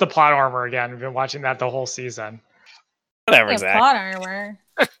 it's just the plot armor again. We've been watching that the whole season. Whatever, Yeah, Zach. plot armor.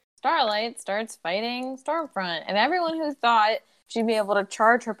 Starlight starts fighting Stormfront, and everyone who thought she'd be able to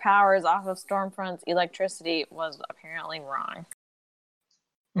charge her powers off of Stormfront's electricity was apparently wrong.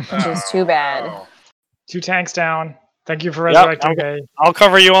 Which is too bad. Oh. 2 tanks down. Thank you for Yep, resurrecting me. I'll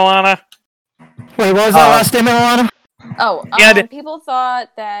cover you, Alana. Wait, what was that last statement, Alana? Oh, Yeah, people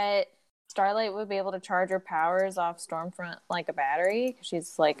thought that Starlight would be able to charge her powers off Stormfront like a battery, because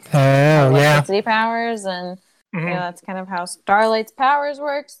she's like Oh, yeah. electricity powers, and Mhm. that's kind of how Starlight's powers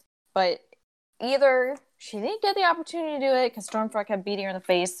works. But either she didn't get the opportunity to do it because Stormfront kept beating her in the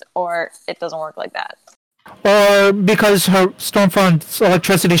face, or it doesn't work like that. Or because her Stormfront's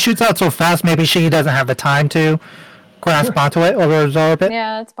electricity shoots out so fast, maybe she doesn't have the time to grasp onto it or absorb it.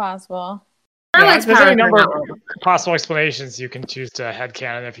 Yeah, it's possible. Yeah, Starlight's there's powers any are number not of possible explanations you can choose to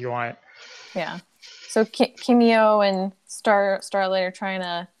headcanon if you want. Yeah. So Kimio and Starlight are trying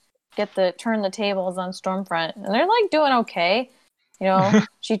to turn the tables on Stormfront, and they're like doing okay. You know,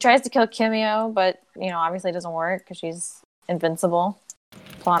 she tries to kill Kimio, but obviously it doesn't work because she's invincible.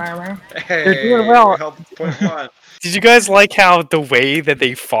 Plot armor. Hey, You're doing well. Help point one. Did you guys like how the way that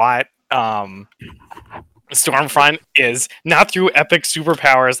they fought Stormfront is not through epic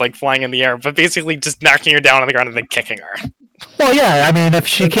superpowers like flying in the air, but basically just knocking her down on the ground and then kicking her? Well, yeah, I mean, if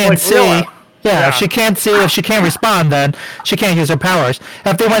she It's can't like see, Rilla. Yeah. if she can't see, if she can't respond, then she can't use her powers.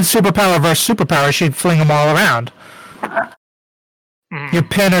 If they went superpower versus superpower, she'd fling them all around. Mhm. You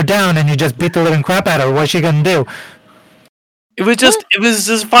pin her down and you just beat the living crap out of her. What's she gonna do? It was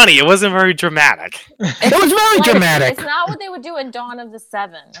just funny. It wasn't very dramatic. It was very Like, dramatic. It's not what they would do in Dawn of the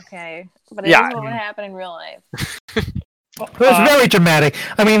Seven, okay? But it Yeah. is what would happen in real life. It was very dramatic.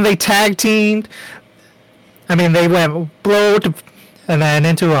 I mean, they tag teamed. I mean, they went blow to, and then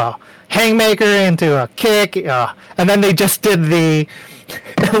into a hangmaker, into a kick, and then they just did the.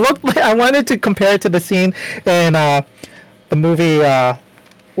 It looked like I wanted to compare it to the scene in the movie.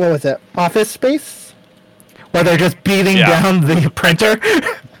 What was it? Office Space, where they're just beating down the printer.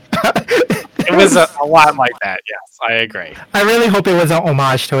 It was a lot like that. Yes, I agree. I really hope it was an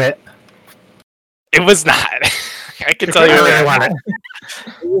homage to it. It was not. I can tell you. I really want it.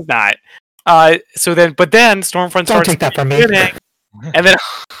 It was not. But then Stormfront Don't starts take that from me. winning, and then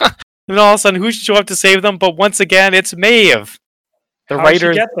and all of a sudden, who should show up to save them? But once again, it's Maeve, the How did she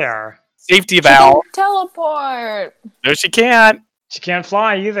writer's get there? safety She valve. can teleport. No, she can't. She can't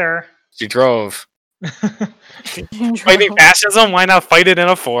fly either. She drove. Fighting fascism? Why not fight it in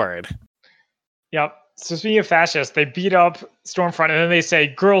a Ford? Yep. So speaking of fascists, they beat up Stormfront and then they say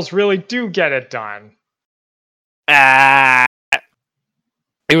girls really do get it done.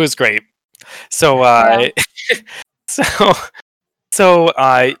 It was great. So,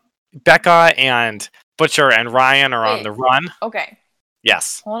 Becca and Butcher and Ryan are on Wait. the run. Okay,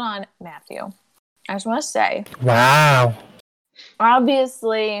 Yes. hold on, Matthew. I just want to say, Wow.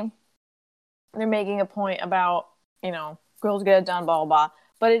 obviously, they're making a point about, girls get it done, blah, blah, blah.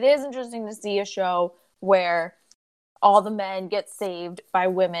 But it is interesting to see a show where all the men get saved by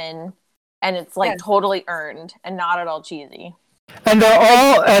women and it's like totally earned and not at all cheesy. And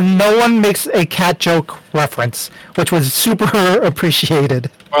and no one makes a cat joke reference, which was super appreciated.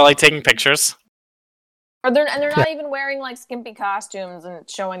 Or like taking pictures. And they're not even wearing like skimpy costumes and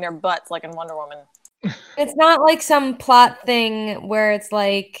showing their butts like in Wonder Woman. It's not like some plot thing where it's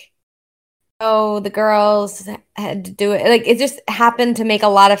like, oh, the girls had to do it. Like, it just happened to make a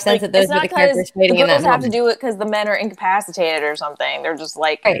lot of sense that those it's were not the because characters the fighting in girls that have to moment. do it because the men are incapacitated or something. They're just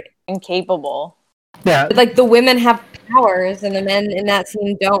like incapable. Yeah. But, like, the women have powers and the men in that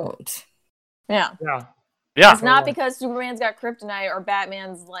scene don't. Yeah. Yeah. Yeah. It's not because Superman's got kryptonite or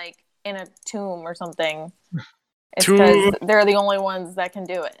Batman's like in a tomb or something. It's because they're the only ones that can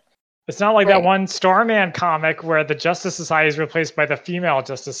do it. It's not like that one Starman comic where the Justice Society is replaced by the female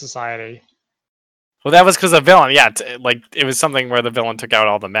Justice Society. Well, that was because the villain. Yeah, it was something where the villain took out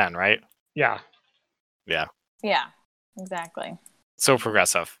all the men, right? Yeah. Yeah. Yeah, exactly. So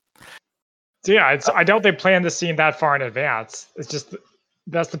progressive. So yeah, I doubt they planned the scene that far in advance. It's just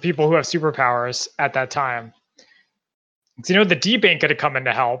that's the people who have superpowers at that time. So the Deep ain't gonna come in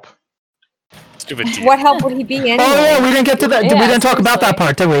to help. Stupid Deep. What help would he be anyway? Oh yeah, we didn't get to that. Yeah, we didn't talk about that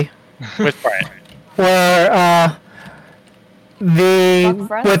seriously. part, did we? Which part? Where the Fuck with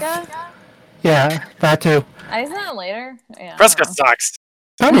Fresca? yeah, that too. Isn't that later? Yeah, I Fresca don't know. sucks.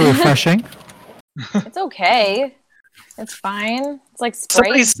 That'd be refreshing. It's okay. It's fine. It's like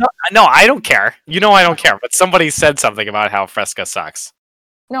Sprite. No, I don't care. I don't care. But somebody said something about how Fresca sucks.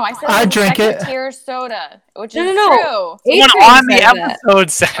 No, I said I it's drink second it. tier soda, which No, is no, true. Someone Adrian on the said that. episode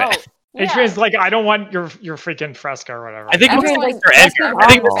said Oh, it. yeah. Adrian's like, I don't want your freaking Fresca or whatever. I think it was Everyone's Mr. like, Edgar. Fresca's I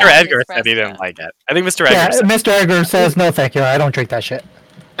think awful. Mr. Edgar Fresca. said he didn't like it. I think Mr. Yeah, Edgar said. Mr. Edgar says no, thank you. I don't drink that shit.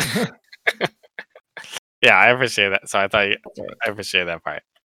 Yeah, I appreciate that. So I appreciate that part.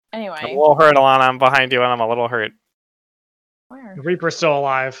 I'm a Anyway, little hurt, Alana. I'm behind you, and I'm a little hurt. where? The Reaper's still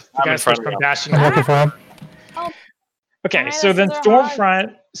alive. The I'm in guy's front supposed of to come dashing. I'm looking for him. Okay, Behind so us then is our hog.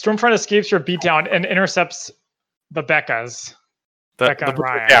 Stormfront escapes your beatdown and intercepts the Beccas. The Becca and Butcher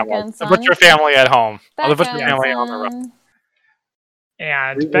Ryan. family. Becca and The Butcher Son. family at home. Oh, the Butcher Becca family and on the road. Son.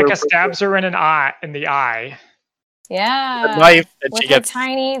 And Becca stabs her in the eye. Yeah. The knife that with she her gets.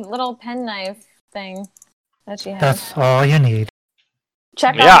 tiny little penknife thing that she has. That's all you need.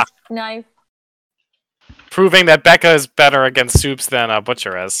 Check Yeah. out knife. Proving that Becca is better against Soups than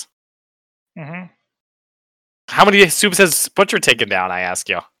Butcher is. Mm-hmm. How many Soups has Butcher taken down, I ask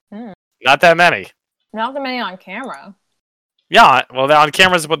you? Hmm. Not that many. Not that many on camera. Yeah, well, on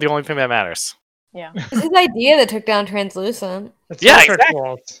camera is the only thing that matters. Yeah. It's his idea that took down Translucent. It's Yeah, Filter exactly.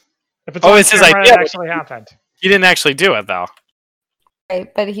 Quotes. If it's Oh, on it's his camera, idea, it but- actually happened. He didn't actually do it, though.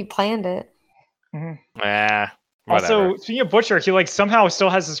 Right, but he planned it. Whatever. Also, speaking of Butcher, he somehow still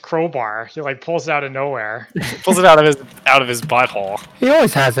has his crowbar. He pulls it out of nowhere. Pulls it out of his butthole. He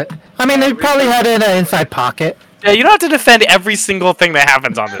always has it. I mean, they probably had it in an inside pocket. Yeah, you don't have to defend every single thing that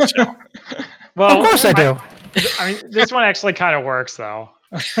happens on this show. Well, Of course I do. I mean, this one actually kind of works though,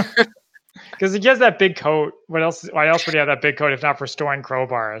 because he has that big coat. Why else would he have that big coat if not for storing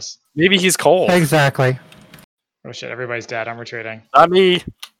crowbars? Maybe he's cold. Exactly. Oh shit! Everybody's dead. I'm retreating. Not me.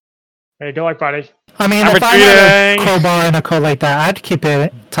 Hey, good luck, buddy. I mean, I'm if I had a retreating. crowbar and a code like that, I'd keep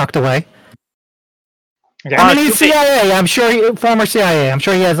it tucked away. Okay. I mean, he's CIA. I'm sure former CIA. I'm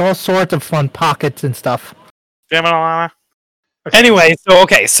sure he has all sorts of fun pockets and stuff. Damn it, Alana. Okay. Anyway, so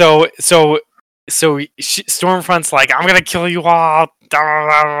Stormfront's like, I'm gonna kill you all. She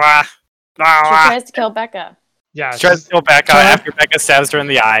tries to kill Becca. Yeah. She tries to kill Becca after Becca stabs her in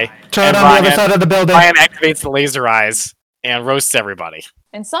the eye. Try it And on the other side of the building. Ryan activates the laser eyes and roasts everybody.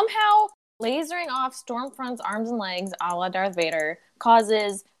 And somehow, lasering off Stormfront's arms and legs, a la Darth Vader,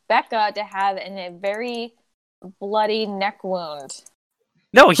 causes Becca to have a very bloody neck wound.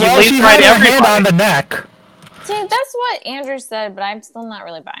 No, he Well, she laser had eyed her hand on everybody. the neck. See, that's what Andrew said, but I'm still not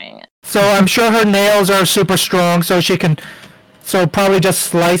really buying it. So I'm sure her nails are super strong, so she can. So probably just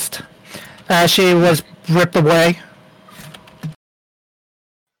sliced as she was ripped away.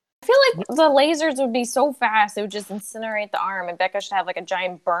 I feel like the lasers would be so fast, it would just incinerate the arm, and Becca should have like a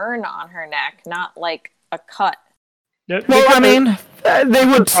giant burn on her neck, not like a cut. Yeah, Well, I mean, they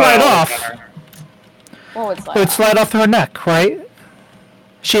would slide off. What would slide It would off? slide off her neck, right?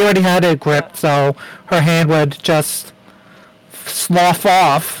 She already had it gripped, so her hand would just slough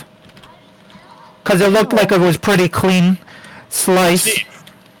off. Because it looked like it was pretty clean slice.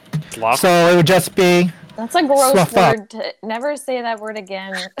 Slough. So it would just be. That's a gross Slough up. word. To never say that word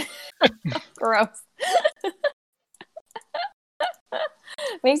again. Gross.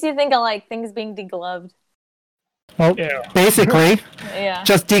 Makes you think of like things being degloved. Well, Yeah. basically, Yeah.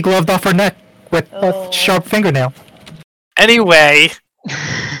 just degloved off her neck with Oh. a sharp fingernail. Anyway,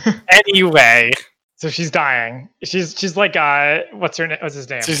 So she's dying. She's like what's his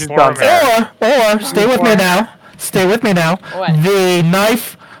name? She's Boromir. done. Or stay with me now. Stay with me now. What? The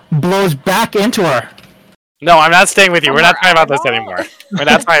knife blows back into her. no, I'm not staying with you. We're not From talking about this her anymore. We're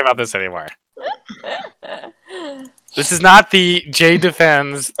not talking about this anymore. This is not the Jay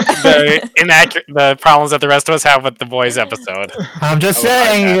defends the problems that the rest of us have with the boys episode. I'm just I would like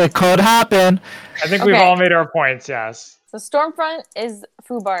saying, that. it could happen. I think we've Okay. all made our points. Yes. So Stormfront is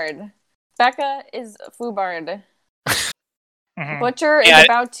Fubard. Becca is Fubard. Mhm. Butcher Yeah. is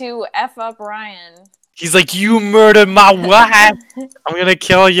about to F up Ryan. He's like, "You murdered my wife. I'm gonna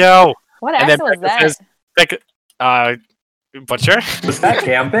kill you." What And then accent was Becca that? says, "Becca, Butcher, Was that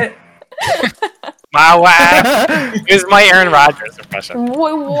Gambit? my wife." Here's my Aaron Rodgers impression.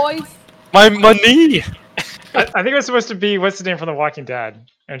 Wife. My money. I think it was supposed to be what's the name from The Walking Dead?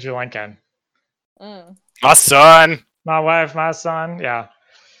 Andrew Lincoln. Mm. My son. My wife, my son. Yeah.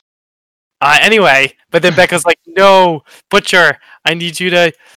 Anyway, but then Becca's like, "No, Butcher, I need you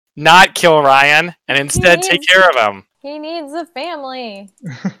to not kill Ryan and instead take care of him." He needs a family.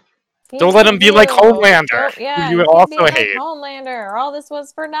 He Don't let him needs be like you. Homelander, Don't- yeah, who you he can also be like hate. Homelander. All this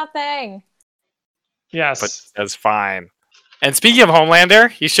was for nothing. Yes. But that's fine. And speaking of Homelander,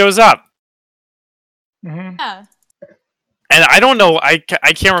 he shows up. Mhm. Yeah. And I don't know, I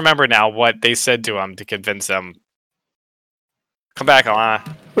can't remember now what they said to him to convince him. Come back,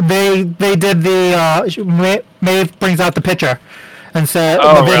 Alana. They did the Maeve brings out the picture and said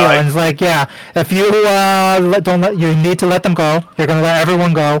Oh, the video really? and it's like, yeah, if you you need to let them go. You're gonna let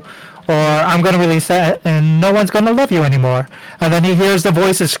everyone go, or I'm gonna release it and no one's gonna love you anymore. And then he hears the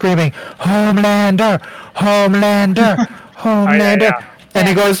voices screaming, Homelander, Homelander, Homelander, yeah. and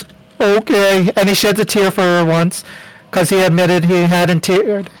he goes, okay, and he sheds a tear for her once because he admitted he hadn't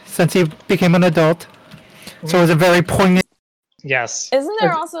teared since he became an adult. So it was a very poignant. Yes. Isn't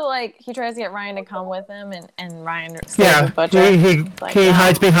there also like he tries to get Ryan to come with him and Ryan stays Yeah, with Butcher? he Like, he no.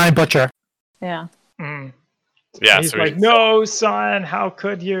 hides behind Butcher. Yeah. Mm. Yeah, He's so like, no, son, how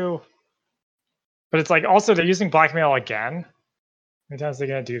could you? But it's like, also, they're using blackmail again. How many times are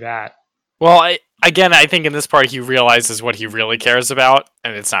they going to do that? well, I think in this part he realizes what he really cares about,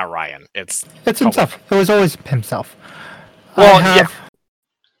 and it's not Ryan. It's It's himself. It was always himself. Well, I have,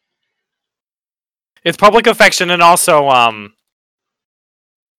 it's public affection, and also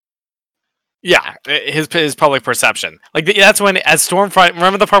yeah, his public perception. Like that's when as Stormfront.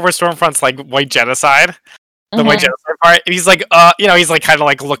 Remember the part where Stormfront's like white genocide, the white Mhm. genocide part. And he's like, he's like kind of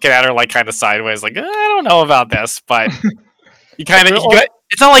like looking at her like kind of sideways, like I don't know about this, but he kind of.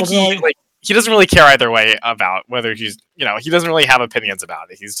 It's not like he doesn't really care either way about whether he's he doesn't really have opinions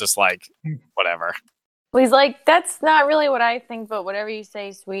about it. He's just like whatever. Well, he's like, that's not really what I think, but whatever you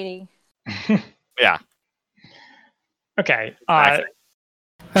say, sweetie. Yeah. Okay. Exactly.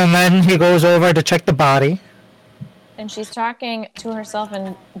 and then he goes over to check the body. And she's talking to herself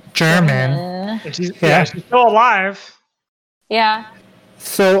in German. And she's, Yeah. she's still alive. Yeah.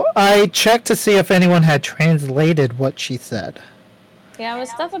 So I checked to see if anyone had translated what she said. Yeah, it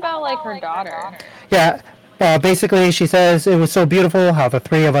was stuff about like her daughter. Yeah, Basically, she says it was so beautiful how the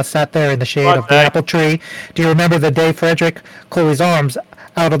three of us sat there in the shade of the apple tree. Do you remember the day Frederick, Chloe's arms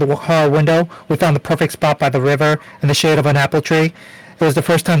out of the car window? We found the perfect spot by the river in the shade of an apple tree. It was the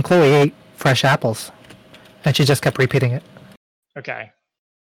first time Chloe ate fresh apples, and she just kept repeating it. Okay.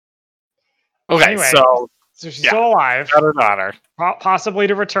 Okay, Anyway. so So she's still alive, got her daughter. possibly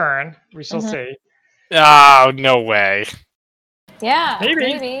to return. We shall see. Oh, no way. Yeah, Maybe.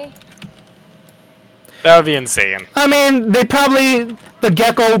 maybe. That would be insane. I mean, they probably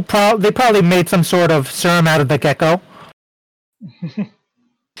made some sort of serum out of the gecko.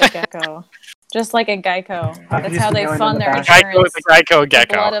 Gecko. Just like a Geico. That's how they fund their Geico is insurance. a Geico The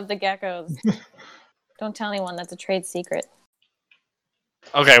gecko. blood of the geckos. Don't tell anyone, that's a trade secret.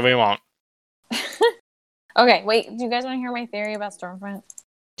 Okay, we won't. Okay, wait, do you guys want to hear my theory about Stormfront?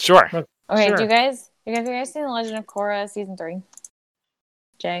 Sure. Okay, Sure. have you guys seen The Legend of Korra season 3?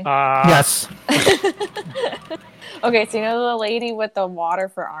 Jay? Yes. Okay, so you know the lady with the water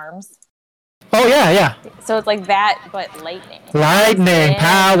for arms? Oh yeah. So it's like that, but lightning. Lightning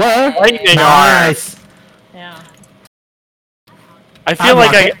Yeah. power. Lightning Nice. Yeah. I feel I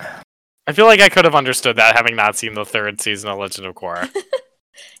like I feel like I could have understood that having not seen the third season of Legend of Korra.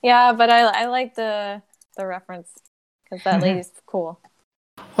 Yeah, but I like the reference because that lady's cool.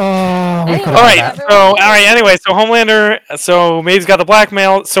 Oh, we Anyway. could All have right. done that. Anyway, so Homelander. So Maeve's got the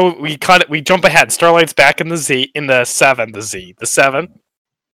blackmail. So we jump ahead. Starlight's back in the seven.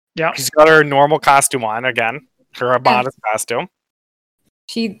 Yeah. She's got her normal costume on again. Her Abaddon costume.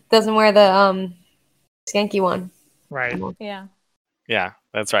 She doesn't wear the skanky one. Right. Yeah. Yeah,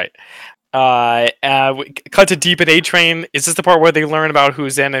 that's right. We cut to deep at A Train. Is this the part where they learn about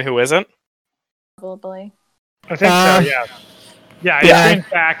who's in and who isn't? Probably. I think so, yeah. Yeah, Yeah. Adrian's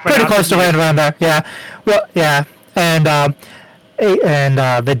back, but Pretty not close to the right around there. Yeah. Well, yeah. And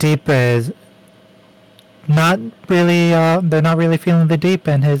the deep is not really. They're not really feeling the deep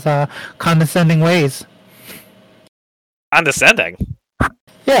and his condescending ways. Condescending.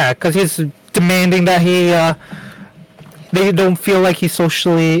 Yeah, because he's demanding that they don't feel like he's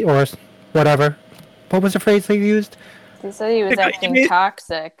socially or whatever. What was the phrase they used? He said he was Because acting he-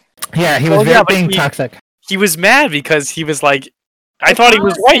 toxic. Yeah, he Well, was yeah, but being he- toxic. He was mad because he was like, I thought he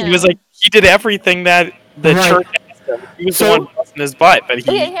was right. He was like, he did everything that the Right. church asked him. He was So- the one busting his butt, but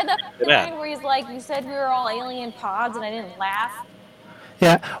Yeah, he. he had that Yeah. line where he's like, "You said we were all alien pods, and I didn't laugh."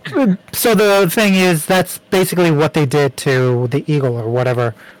 Yeah. So the thing is, that's basically what they did to the Eagle or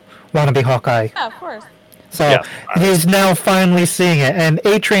whatever, wannabe Hawkeye. Yeah, of course. So Yeah. he's now finally seeing it, and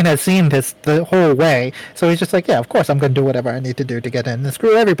A-Train has seen this the whole way. So he's just like, yeah, of course I'm going to do whatever I need to do to get in. And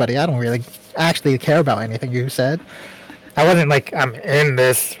screw everybody. I don't really actually care about anything you said. I wasn't like, I'm in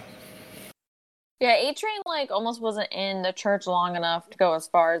this. Yeah, A-Train like almost wasn't in the church long enough to go as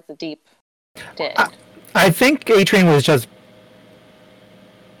far as the Deep did. I think A-Train was just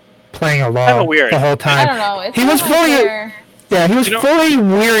playing Kinda along weird. the whole I time. don't know. It's He was fully- Yeah, he was You know- fully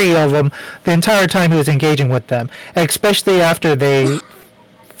weary of them the entire time he was engaging with them, especially after they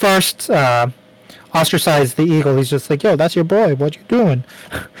first ostracized the Eagle. He's just like, yo, that's your boy. What you doing?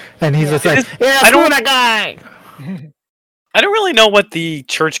 And he's just like, yeah, I screw don't- that guy. I don't really know what the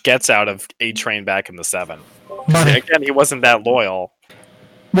church gets out of A Train back in the 7. Money. Again, he wasn't that loyal.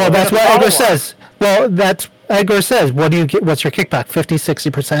 Well, that's the what Edgar follow-up. says. Well, that's Edgar says. What do you get? What's your kickback? 50,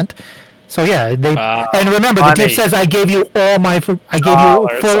 60%. So yeah, they and remember the money. tip says I gave you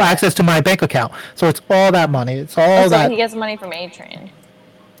Dollars. full access to my bank account. So it's all that money. It's all So that. he gets money from A-Train.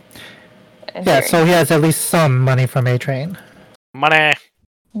 In Yeah, theory. so he has at least some money from A-Train. Money.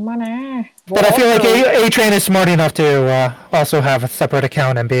 Money. But I feel like A-Train is smart enough to also have a separate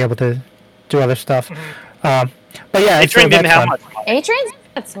account and be able to do other stuff. But yeah, A Train so didn't that's have fun. much. A-Train's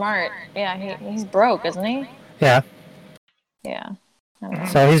not smart. Yeah, he's broke, isn't he? Yeah, Yeah. I don't know.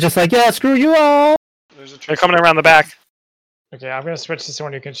 so he's just like, yeah, screw you all. There's a They're coming around the back. Okay, I'm going to switch to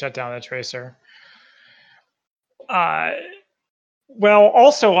someone who can shut down the tracer. Well,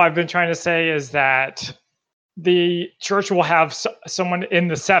 also, I've been trying to say is that the church will have someone in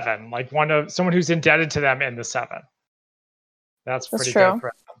the 7, like someone who's indebted to them in the 7. That's pretty true. good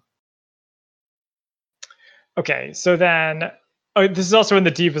for them. Okay, so then this is also in the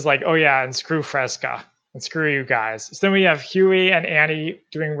Deep is like, oh yeah, and screw Fresca and screw you guys. So then we have Huey and Annie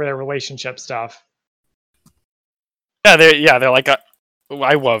doing their relationship stuff. Yeah, they're like,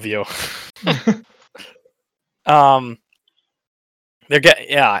 I love you.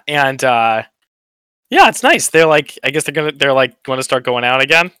 It's nice. They're like, I guess they're like going to start going out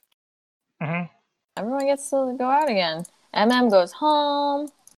again. hmm Everyone gets to go out again. MM goes home.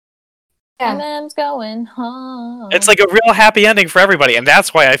 Yeah. MM's going home. It's like a real happy ending for everybody, and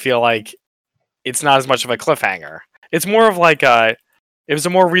that's why I feel like it's not as much of a cliffhanger. It's more of like it was a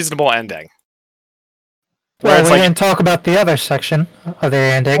more reasonable ending. Where Well, it's we like, didn't talk about the other section of the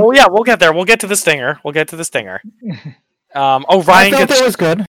ending. oh yeah, we'll get there. We'll get to the stinger. I Ryan felt gets it was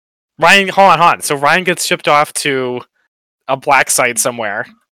good. hold on. So Ryan gets shipped off to a black site somewhere.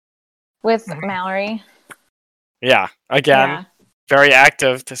 With Mallory. Yeah, again, Yeah. very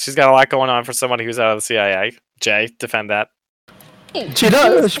active. She's got a lot going on for somebody who's out of the CIA. Jay, defend that. Hey, She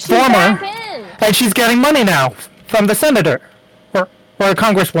does, she's former. back in. And she's getting money now from the senator or a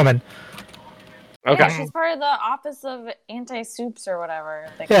congresswoman. Okay. Yeah, she's part of the Office of Anti-Soups or whatever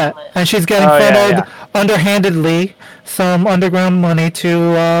they Yeah, call it. and she's getting Oh, yeah, funneled underhandedly some underground money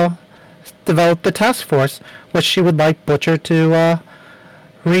to develop the task force, which she would like Butcher to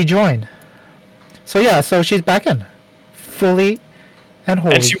rejoin. So yeah, so she's back in, fully and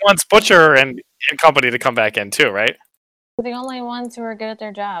wholly. And she wants Butcher and company to come back in too, right? They're the only ones who are good at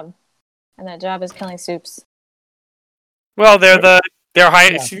their job, and that job is killing soups. Well, they're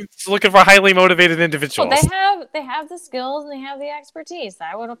high. She's looking for highly motivated Well, individuals. they have the skills and they have the expertise.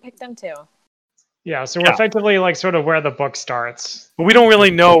 I would have picked them too. Yeah, so we're effectively like sort of where the book starts. But we don't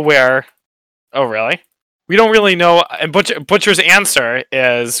really know where. Oh, really? We don't really know. And Butcher's answer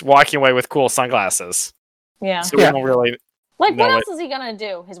is walking away with cool sunglasses. Yeah. So we don't really. Like, No, what it- else is he gonna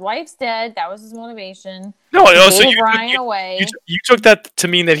do? His wife's dead. That was his motivation. No, He so gave you, Ryan away. you took that to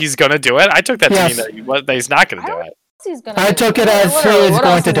mean that he's gonna do it. I took that Yes. to mean that he's not gonna do it. He's gonna I do? took it as Literally, he is what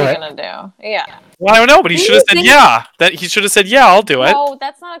going else to is do he it. gonna do? Yeah. Well, I don't know, but he Do should you have said think- yeah. That he should have said yeah. I'll do it. No,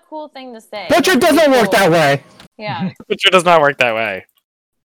 that's not a cool thing to say. Butcher That's doesn't work cool. that way. Yeah. Butcher does not work that way.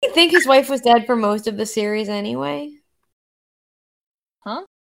 You think his wife was dead for most of the series anyway?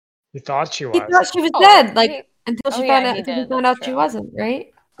 You thought she He was. thought she was Oh, dead, like he- until she oh, found yeah, out. he Until he did, found that's out she true. wasn't, right?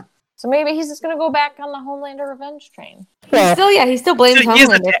 So maybe he's just gonna go back on the Homelander revenge train. Well, He still blames He has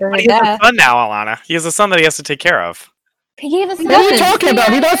Homelander for her he has a death. son now, Alana. He has a son that he has to take care of. He gave us. What are you talking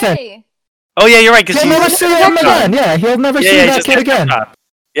about? He doesn't. Oh yeah, you're right. Because he'll never see him again. Yeah, he'll never see that kid again.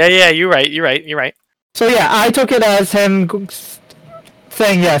 Yeah, you're right. So yeah, I took it as him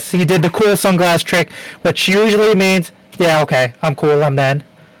saying yes, he did the cool sunglass trick, which usually means, yeah, okay, I'm cool, I'm then.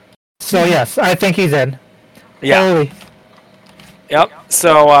 So yes, I think he's in. Yeah. Holy. Yep.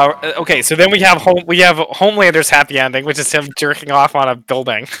 So okay, so then we have Homelander's happy ending, which is him jerking off on a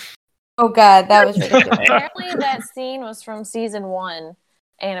building. Oh god, that was ridiculous. Apparently, that scene was from season 1,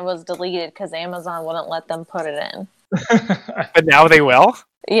 and it was deleted because Amazon wouldn't let them put it in. But now they will.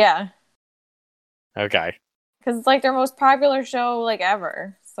 Yeah, Okay. because it's like their most popular show like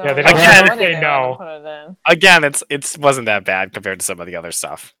ever. So Yeah, they don't why have would to they say let no. them Put it in? Again, it wasn't that bad compared to some of the other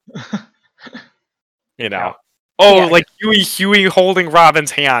stuff. You know. Yeah. Oh, Yeah. like Huey holding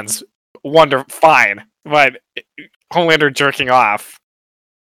Robin's hands. Fine. But Homelander jerking off.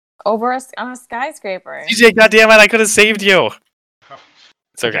 Over on a skyscraper. CJ, goddammit, I could have saved you.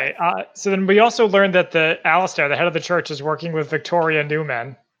 It's okay. Okay, so then we also learned that the Alistair, the head of the church, is working with Victoria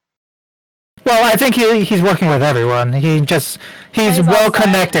Newman. Well, I think he's working with everyone. He's He's all well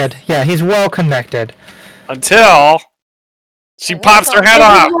connected. Yeah, he's well connected. Until she And pops her that's head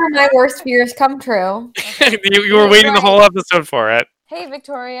all- This off. is where my worst fears come true. You were waiting the whole episode for it. Hey,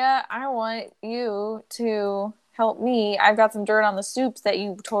 Victoria, I want you to help me. I've got some dirt on the soups that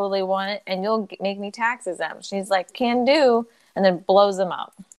you totally want, and you'll make me tax exempt. She's like, can do, and then blows them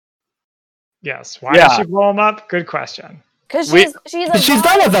up. Yes. Why Yeah. did she blow him up? Good question. Because We- She's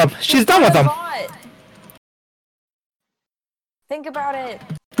done with them. She's done with them. Think about it.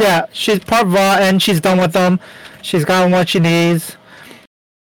 Yeah, she's part Vought and she's done with them. She's gotten what she needs.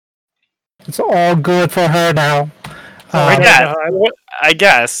 It's all good for her now. I Okay. guess. I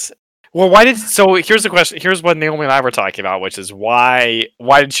guess. Well, here's the question. Here's what Naomi and I were talking about, which is why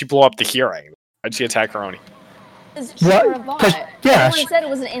did she blow up the hearing? Why did she attack her own? She's What? part of Vought. 'Cause- yeah, Everyone she- said it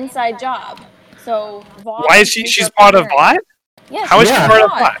was an inside job. So Vought Why is she? makes She's up part the of hearing. what? Yeah, How is she Yeah. part of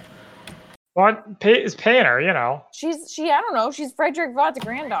Vought. what? What is paying her? You know. I don't know. She's Frederick Vaught's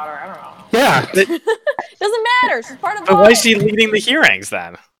granddaughter. I don't know. Yeah, Doesn't matter. She's part of But Vought. why is she leading the hearings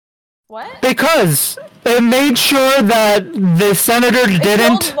then? What? because it made sure that the senator They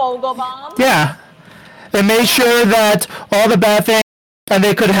didn't. killed Vogelbaum. Yeah, it made sure that all the bad things, and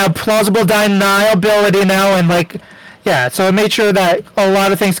they could have plausible deniability now, and yeah. So it made sure that a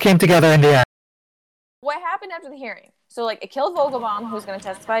lot of things came together in the end. What happened after the hearing? So, it killed Vogelbaum, who's going to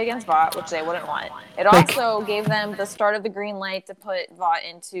testify against Vought, which they wouldn't want. It Like- also gave them the start of the green light to put Vought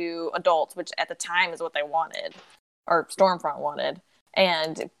into adults, which at the time is what they wanted, or Stormfront wanted,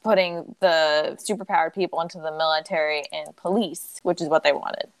 and putting the superpowered people into the military and police, which is what they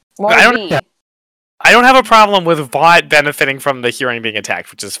wanted. More I don't- V. Yeah. I don't have a problem with Vought benefiting from the hearing being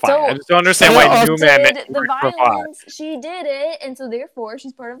attacked, which is fine. So- I just don't understand So why also Newman did the worked for Vought. violence. She did it, and so therefore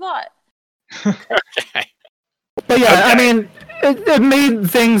she's part of Vought. Okay. But yeah, I Okay. mean, it made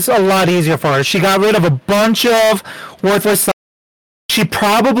things a lot easier for her. She got rid of a bunch of worthless. She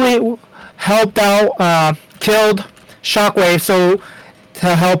probably helped out, killed Shockwave, so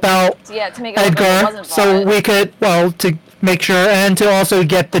to help out So yeah, to make it look like it Edgar, wasn't so Vought. we could, well, to make sure, and to also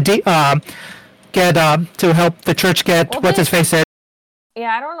get the to help the church get Well, what's his face in,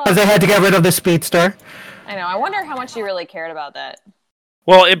 Yeah, I don't know. because they had to get rid of the speedster. I know. I wonder how much she really cared about that.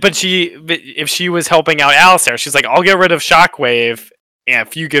 Well, but if she was helping out Alistair, she's like, I'll get rid of Shockwave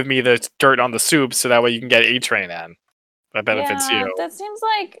if you give me the dirt on the soup, so that way you can get A-Train in. That benefits Yeah, you. that seems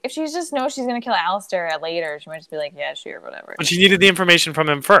like if she just knows she's gonna kill Alistair at later, she might just be like, yeah, sure, whatever. But she needed the information from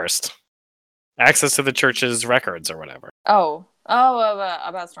him first. Access to the church's records or whatever. About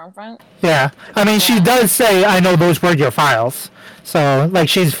Stormfront. Yeah, I mean, she Yeah. does say, "I know those were your files," so like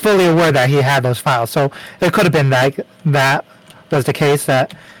she's fully aware that he had those files. So it could have been that was the case,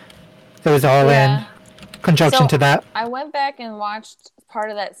 that it was all Yeah. in conjunction So- to that. I went back and watched part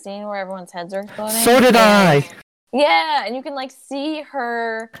of that scene where everyone's heads are exploding. So did and- I. Yeah, and you can like see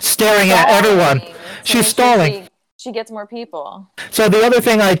her Staring at everyone. stalling to She's make sure stalling. She gets more people. So the other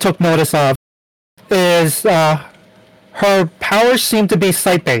thing I took notice of is her powers seem to be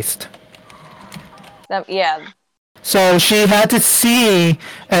sight-based. Yeah, So she had to see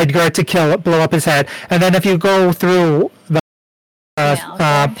Edgar to blow up his head, and then if you go through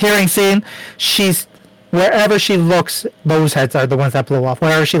the hearing scene, she's wherever she looks, those heads are the ones that blow off.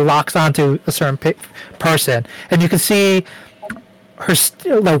 Wherever she locks onto a certain person, and you can see her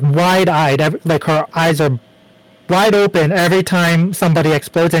like wide-eyed, like her eyes are wide open every time somebody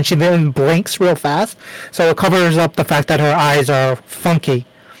explodes, and she then blinks real fast, so it covers up the fact that her eyes are funky.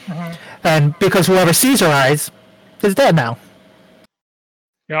 And because whoever sees her eyes is dead now.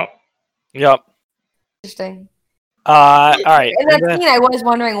 Yep. Yep. Interesting. All right. In that scene, I was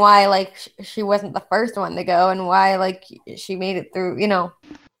wondering why, like, she wasn't the first one to go, and why, like, she made it through. You know,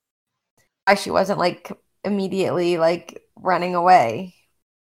 why she wasn't like immediately like running away.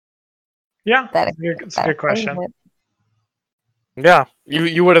 Yeah. That It's a good question. Yeah,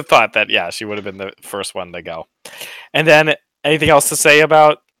 you would have thought that. Yeah, she would have been the first one to go. And then anything else to say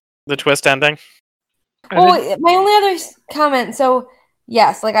about the twist ending? Oh, my only other comment. So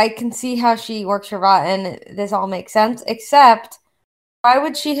yes, like I can see how she works for Vought, and this all makes sense. Except, why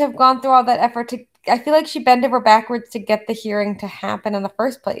would she have gone through all that effort to? I feel like she bent over backwards to get the hearing to happen in the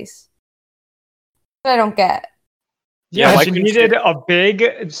first place. I don't get. Yeah, why she couldn't needed a big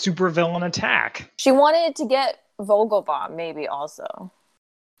supervillain attack. she wanted to get Vogelbaum, maybe also,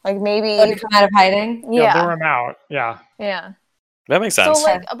 like maybe. To come out of hiding. Lure Yeah, him out. Yeah. yeah. That makes sense. So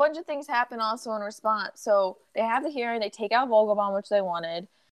like a bunch of things happen also in response. So they have the hearing, they take out Vogelbaum, which they wanted,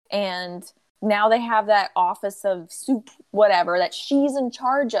 and now they have that office of soup, whatever, that she's in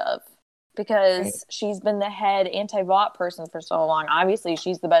charge of because she's been the head anti-Vought person for so long. Obviously,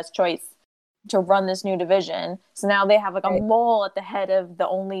 she's the best choice to run this new division. So now they have like a mole at the head of the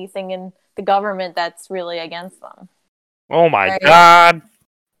only thing in the government that's really against them. Oh my Right. god,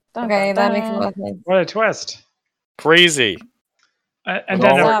 Dun, Okay, dun, that makes a dun. lot of sense. What a twist. crazy! And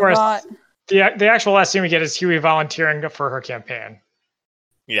then, Well, of course, Vought. the actual last scene we get is Huey volunteering for her campaign.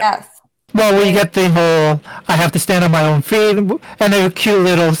 Yeah. Yes. Well, we get the whole I have to stand on my own feet, and a cute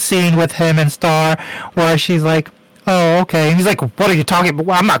little scene with him and Star where she's like, "Oh, okay." And he's like, "What are you talking about?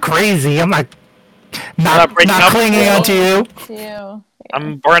 Well, I'm not crazy. I'm not breaking up clinging with you." onto you." To you.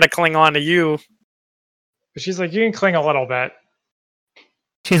 I'm born to cling on to you. But she's like, you can cling a little bit.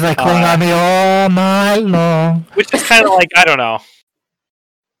 She's like, "Cling on me all night long." Which is kind of like, I don't know.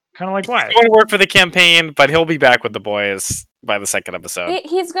 Kind of like what? He's going to work for the campaign, but he'll be back with the boys by the second episode.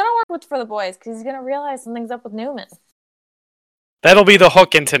 He's gonna work for the boys because he's gonna realize something's up with Newman. That'll be the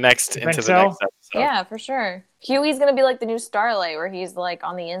hook into You think the next so? episode. Yeah, for sure. Huey's gonna be like the new Starlight, where he's like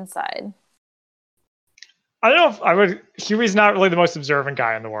on the inside. I don't know if I would. Huey's not really the most observant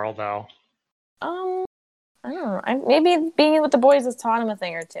guy in the world, though. I don't know. Maybe being with the boys has taught him a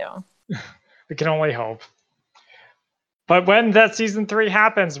thing or two. We can only hope. But when that season 3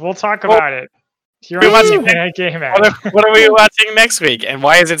 happens, we'll talk about it. Here We're on watching Game Game What are we watching next week? And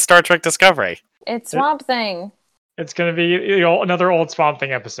why is it Star Trek Discovery? It's Swamp Thing. It's going to be another old Swamp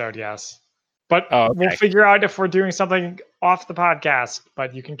Thing episode, yes. But Oh, okay. we'll figure out if we're doing something off the podcast.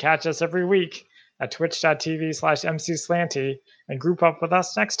 But you can catch us every week at twitch.tv/MCSlanty and group up with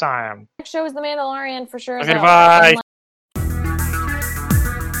us next time. Next show is The Mandalorian for sure. as Okay, hell. bye.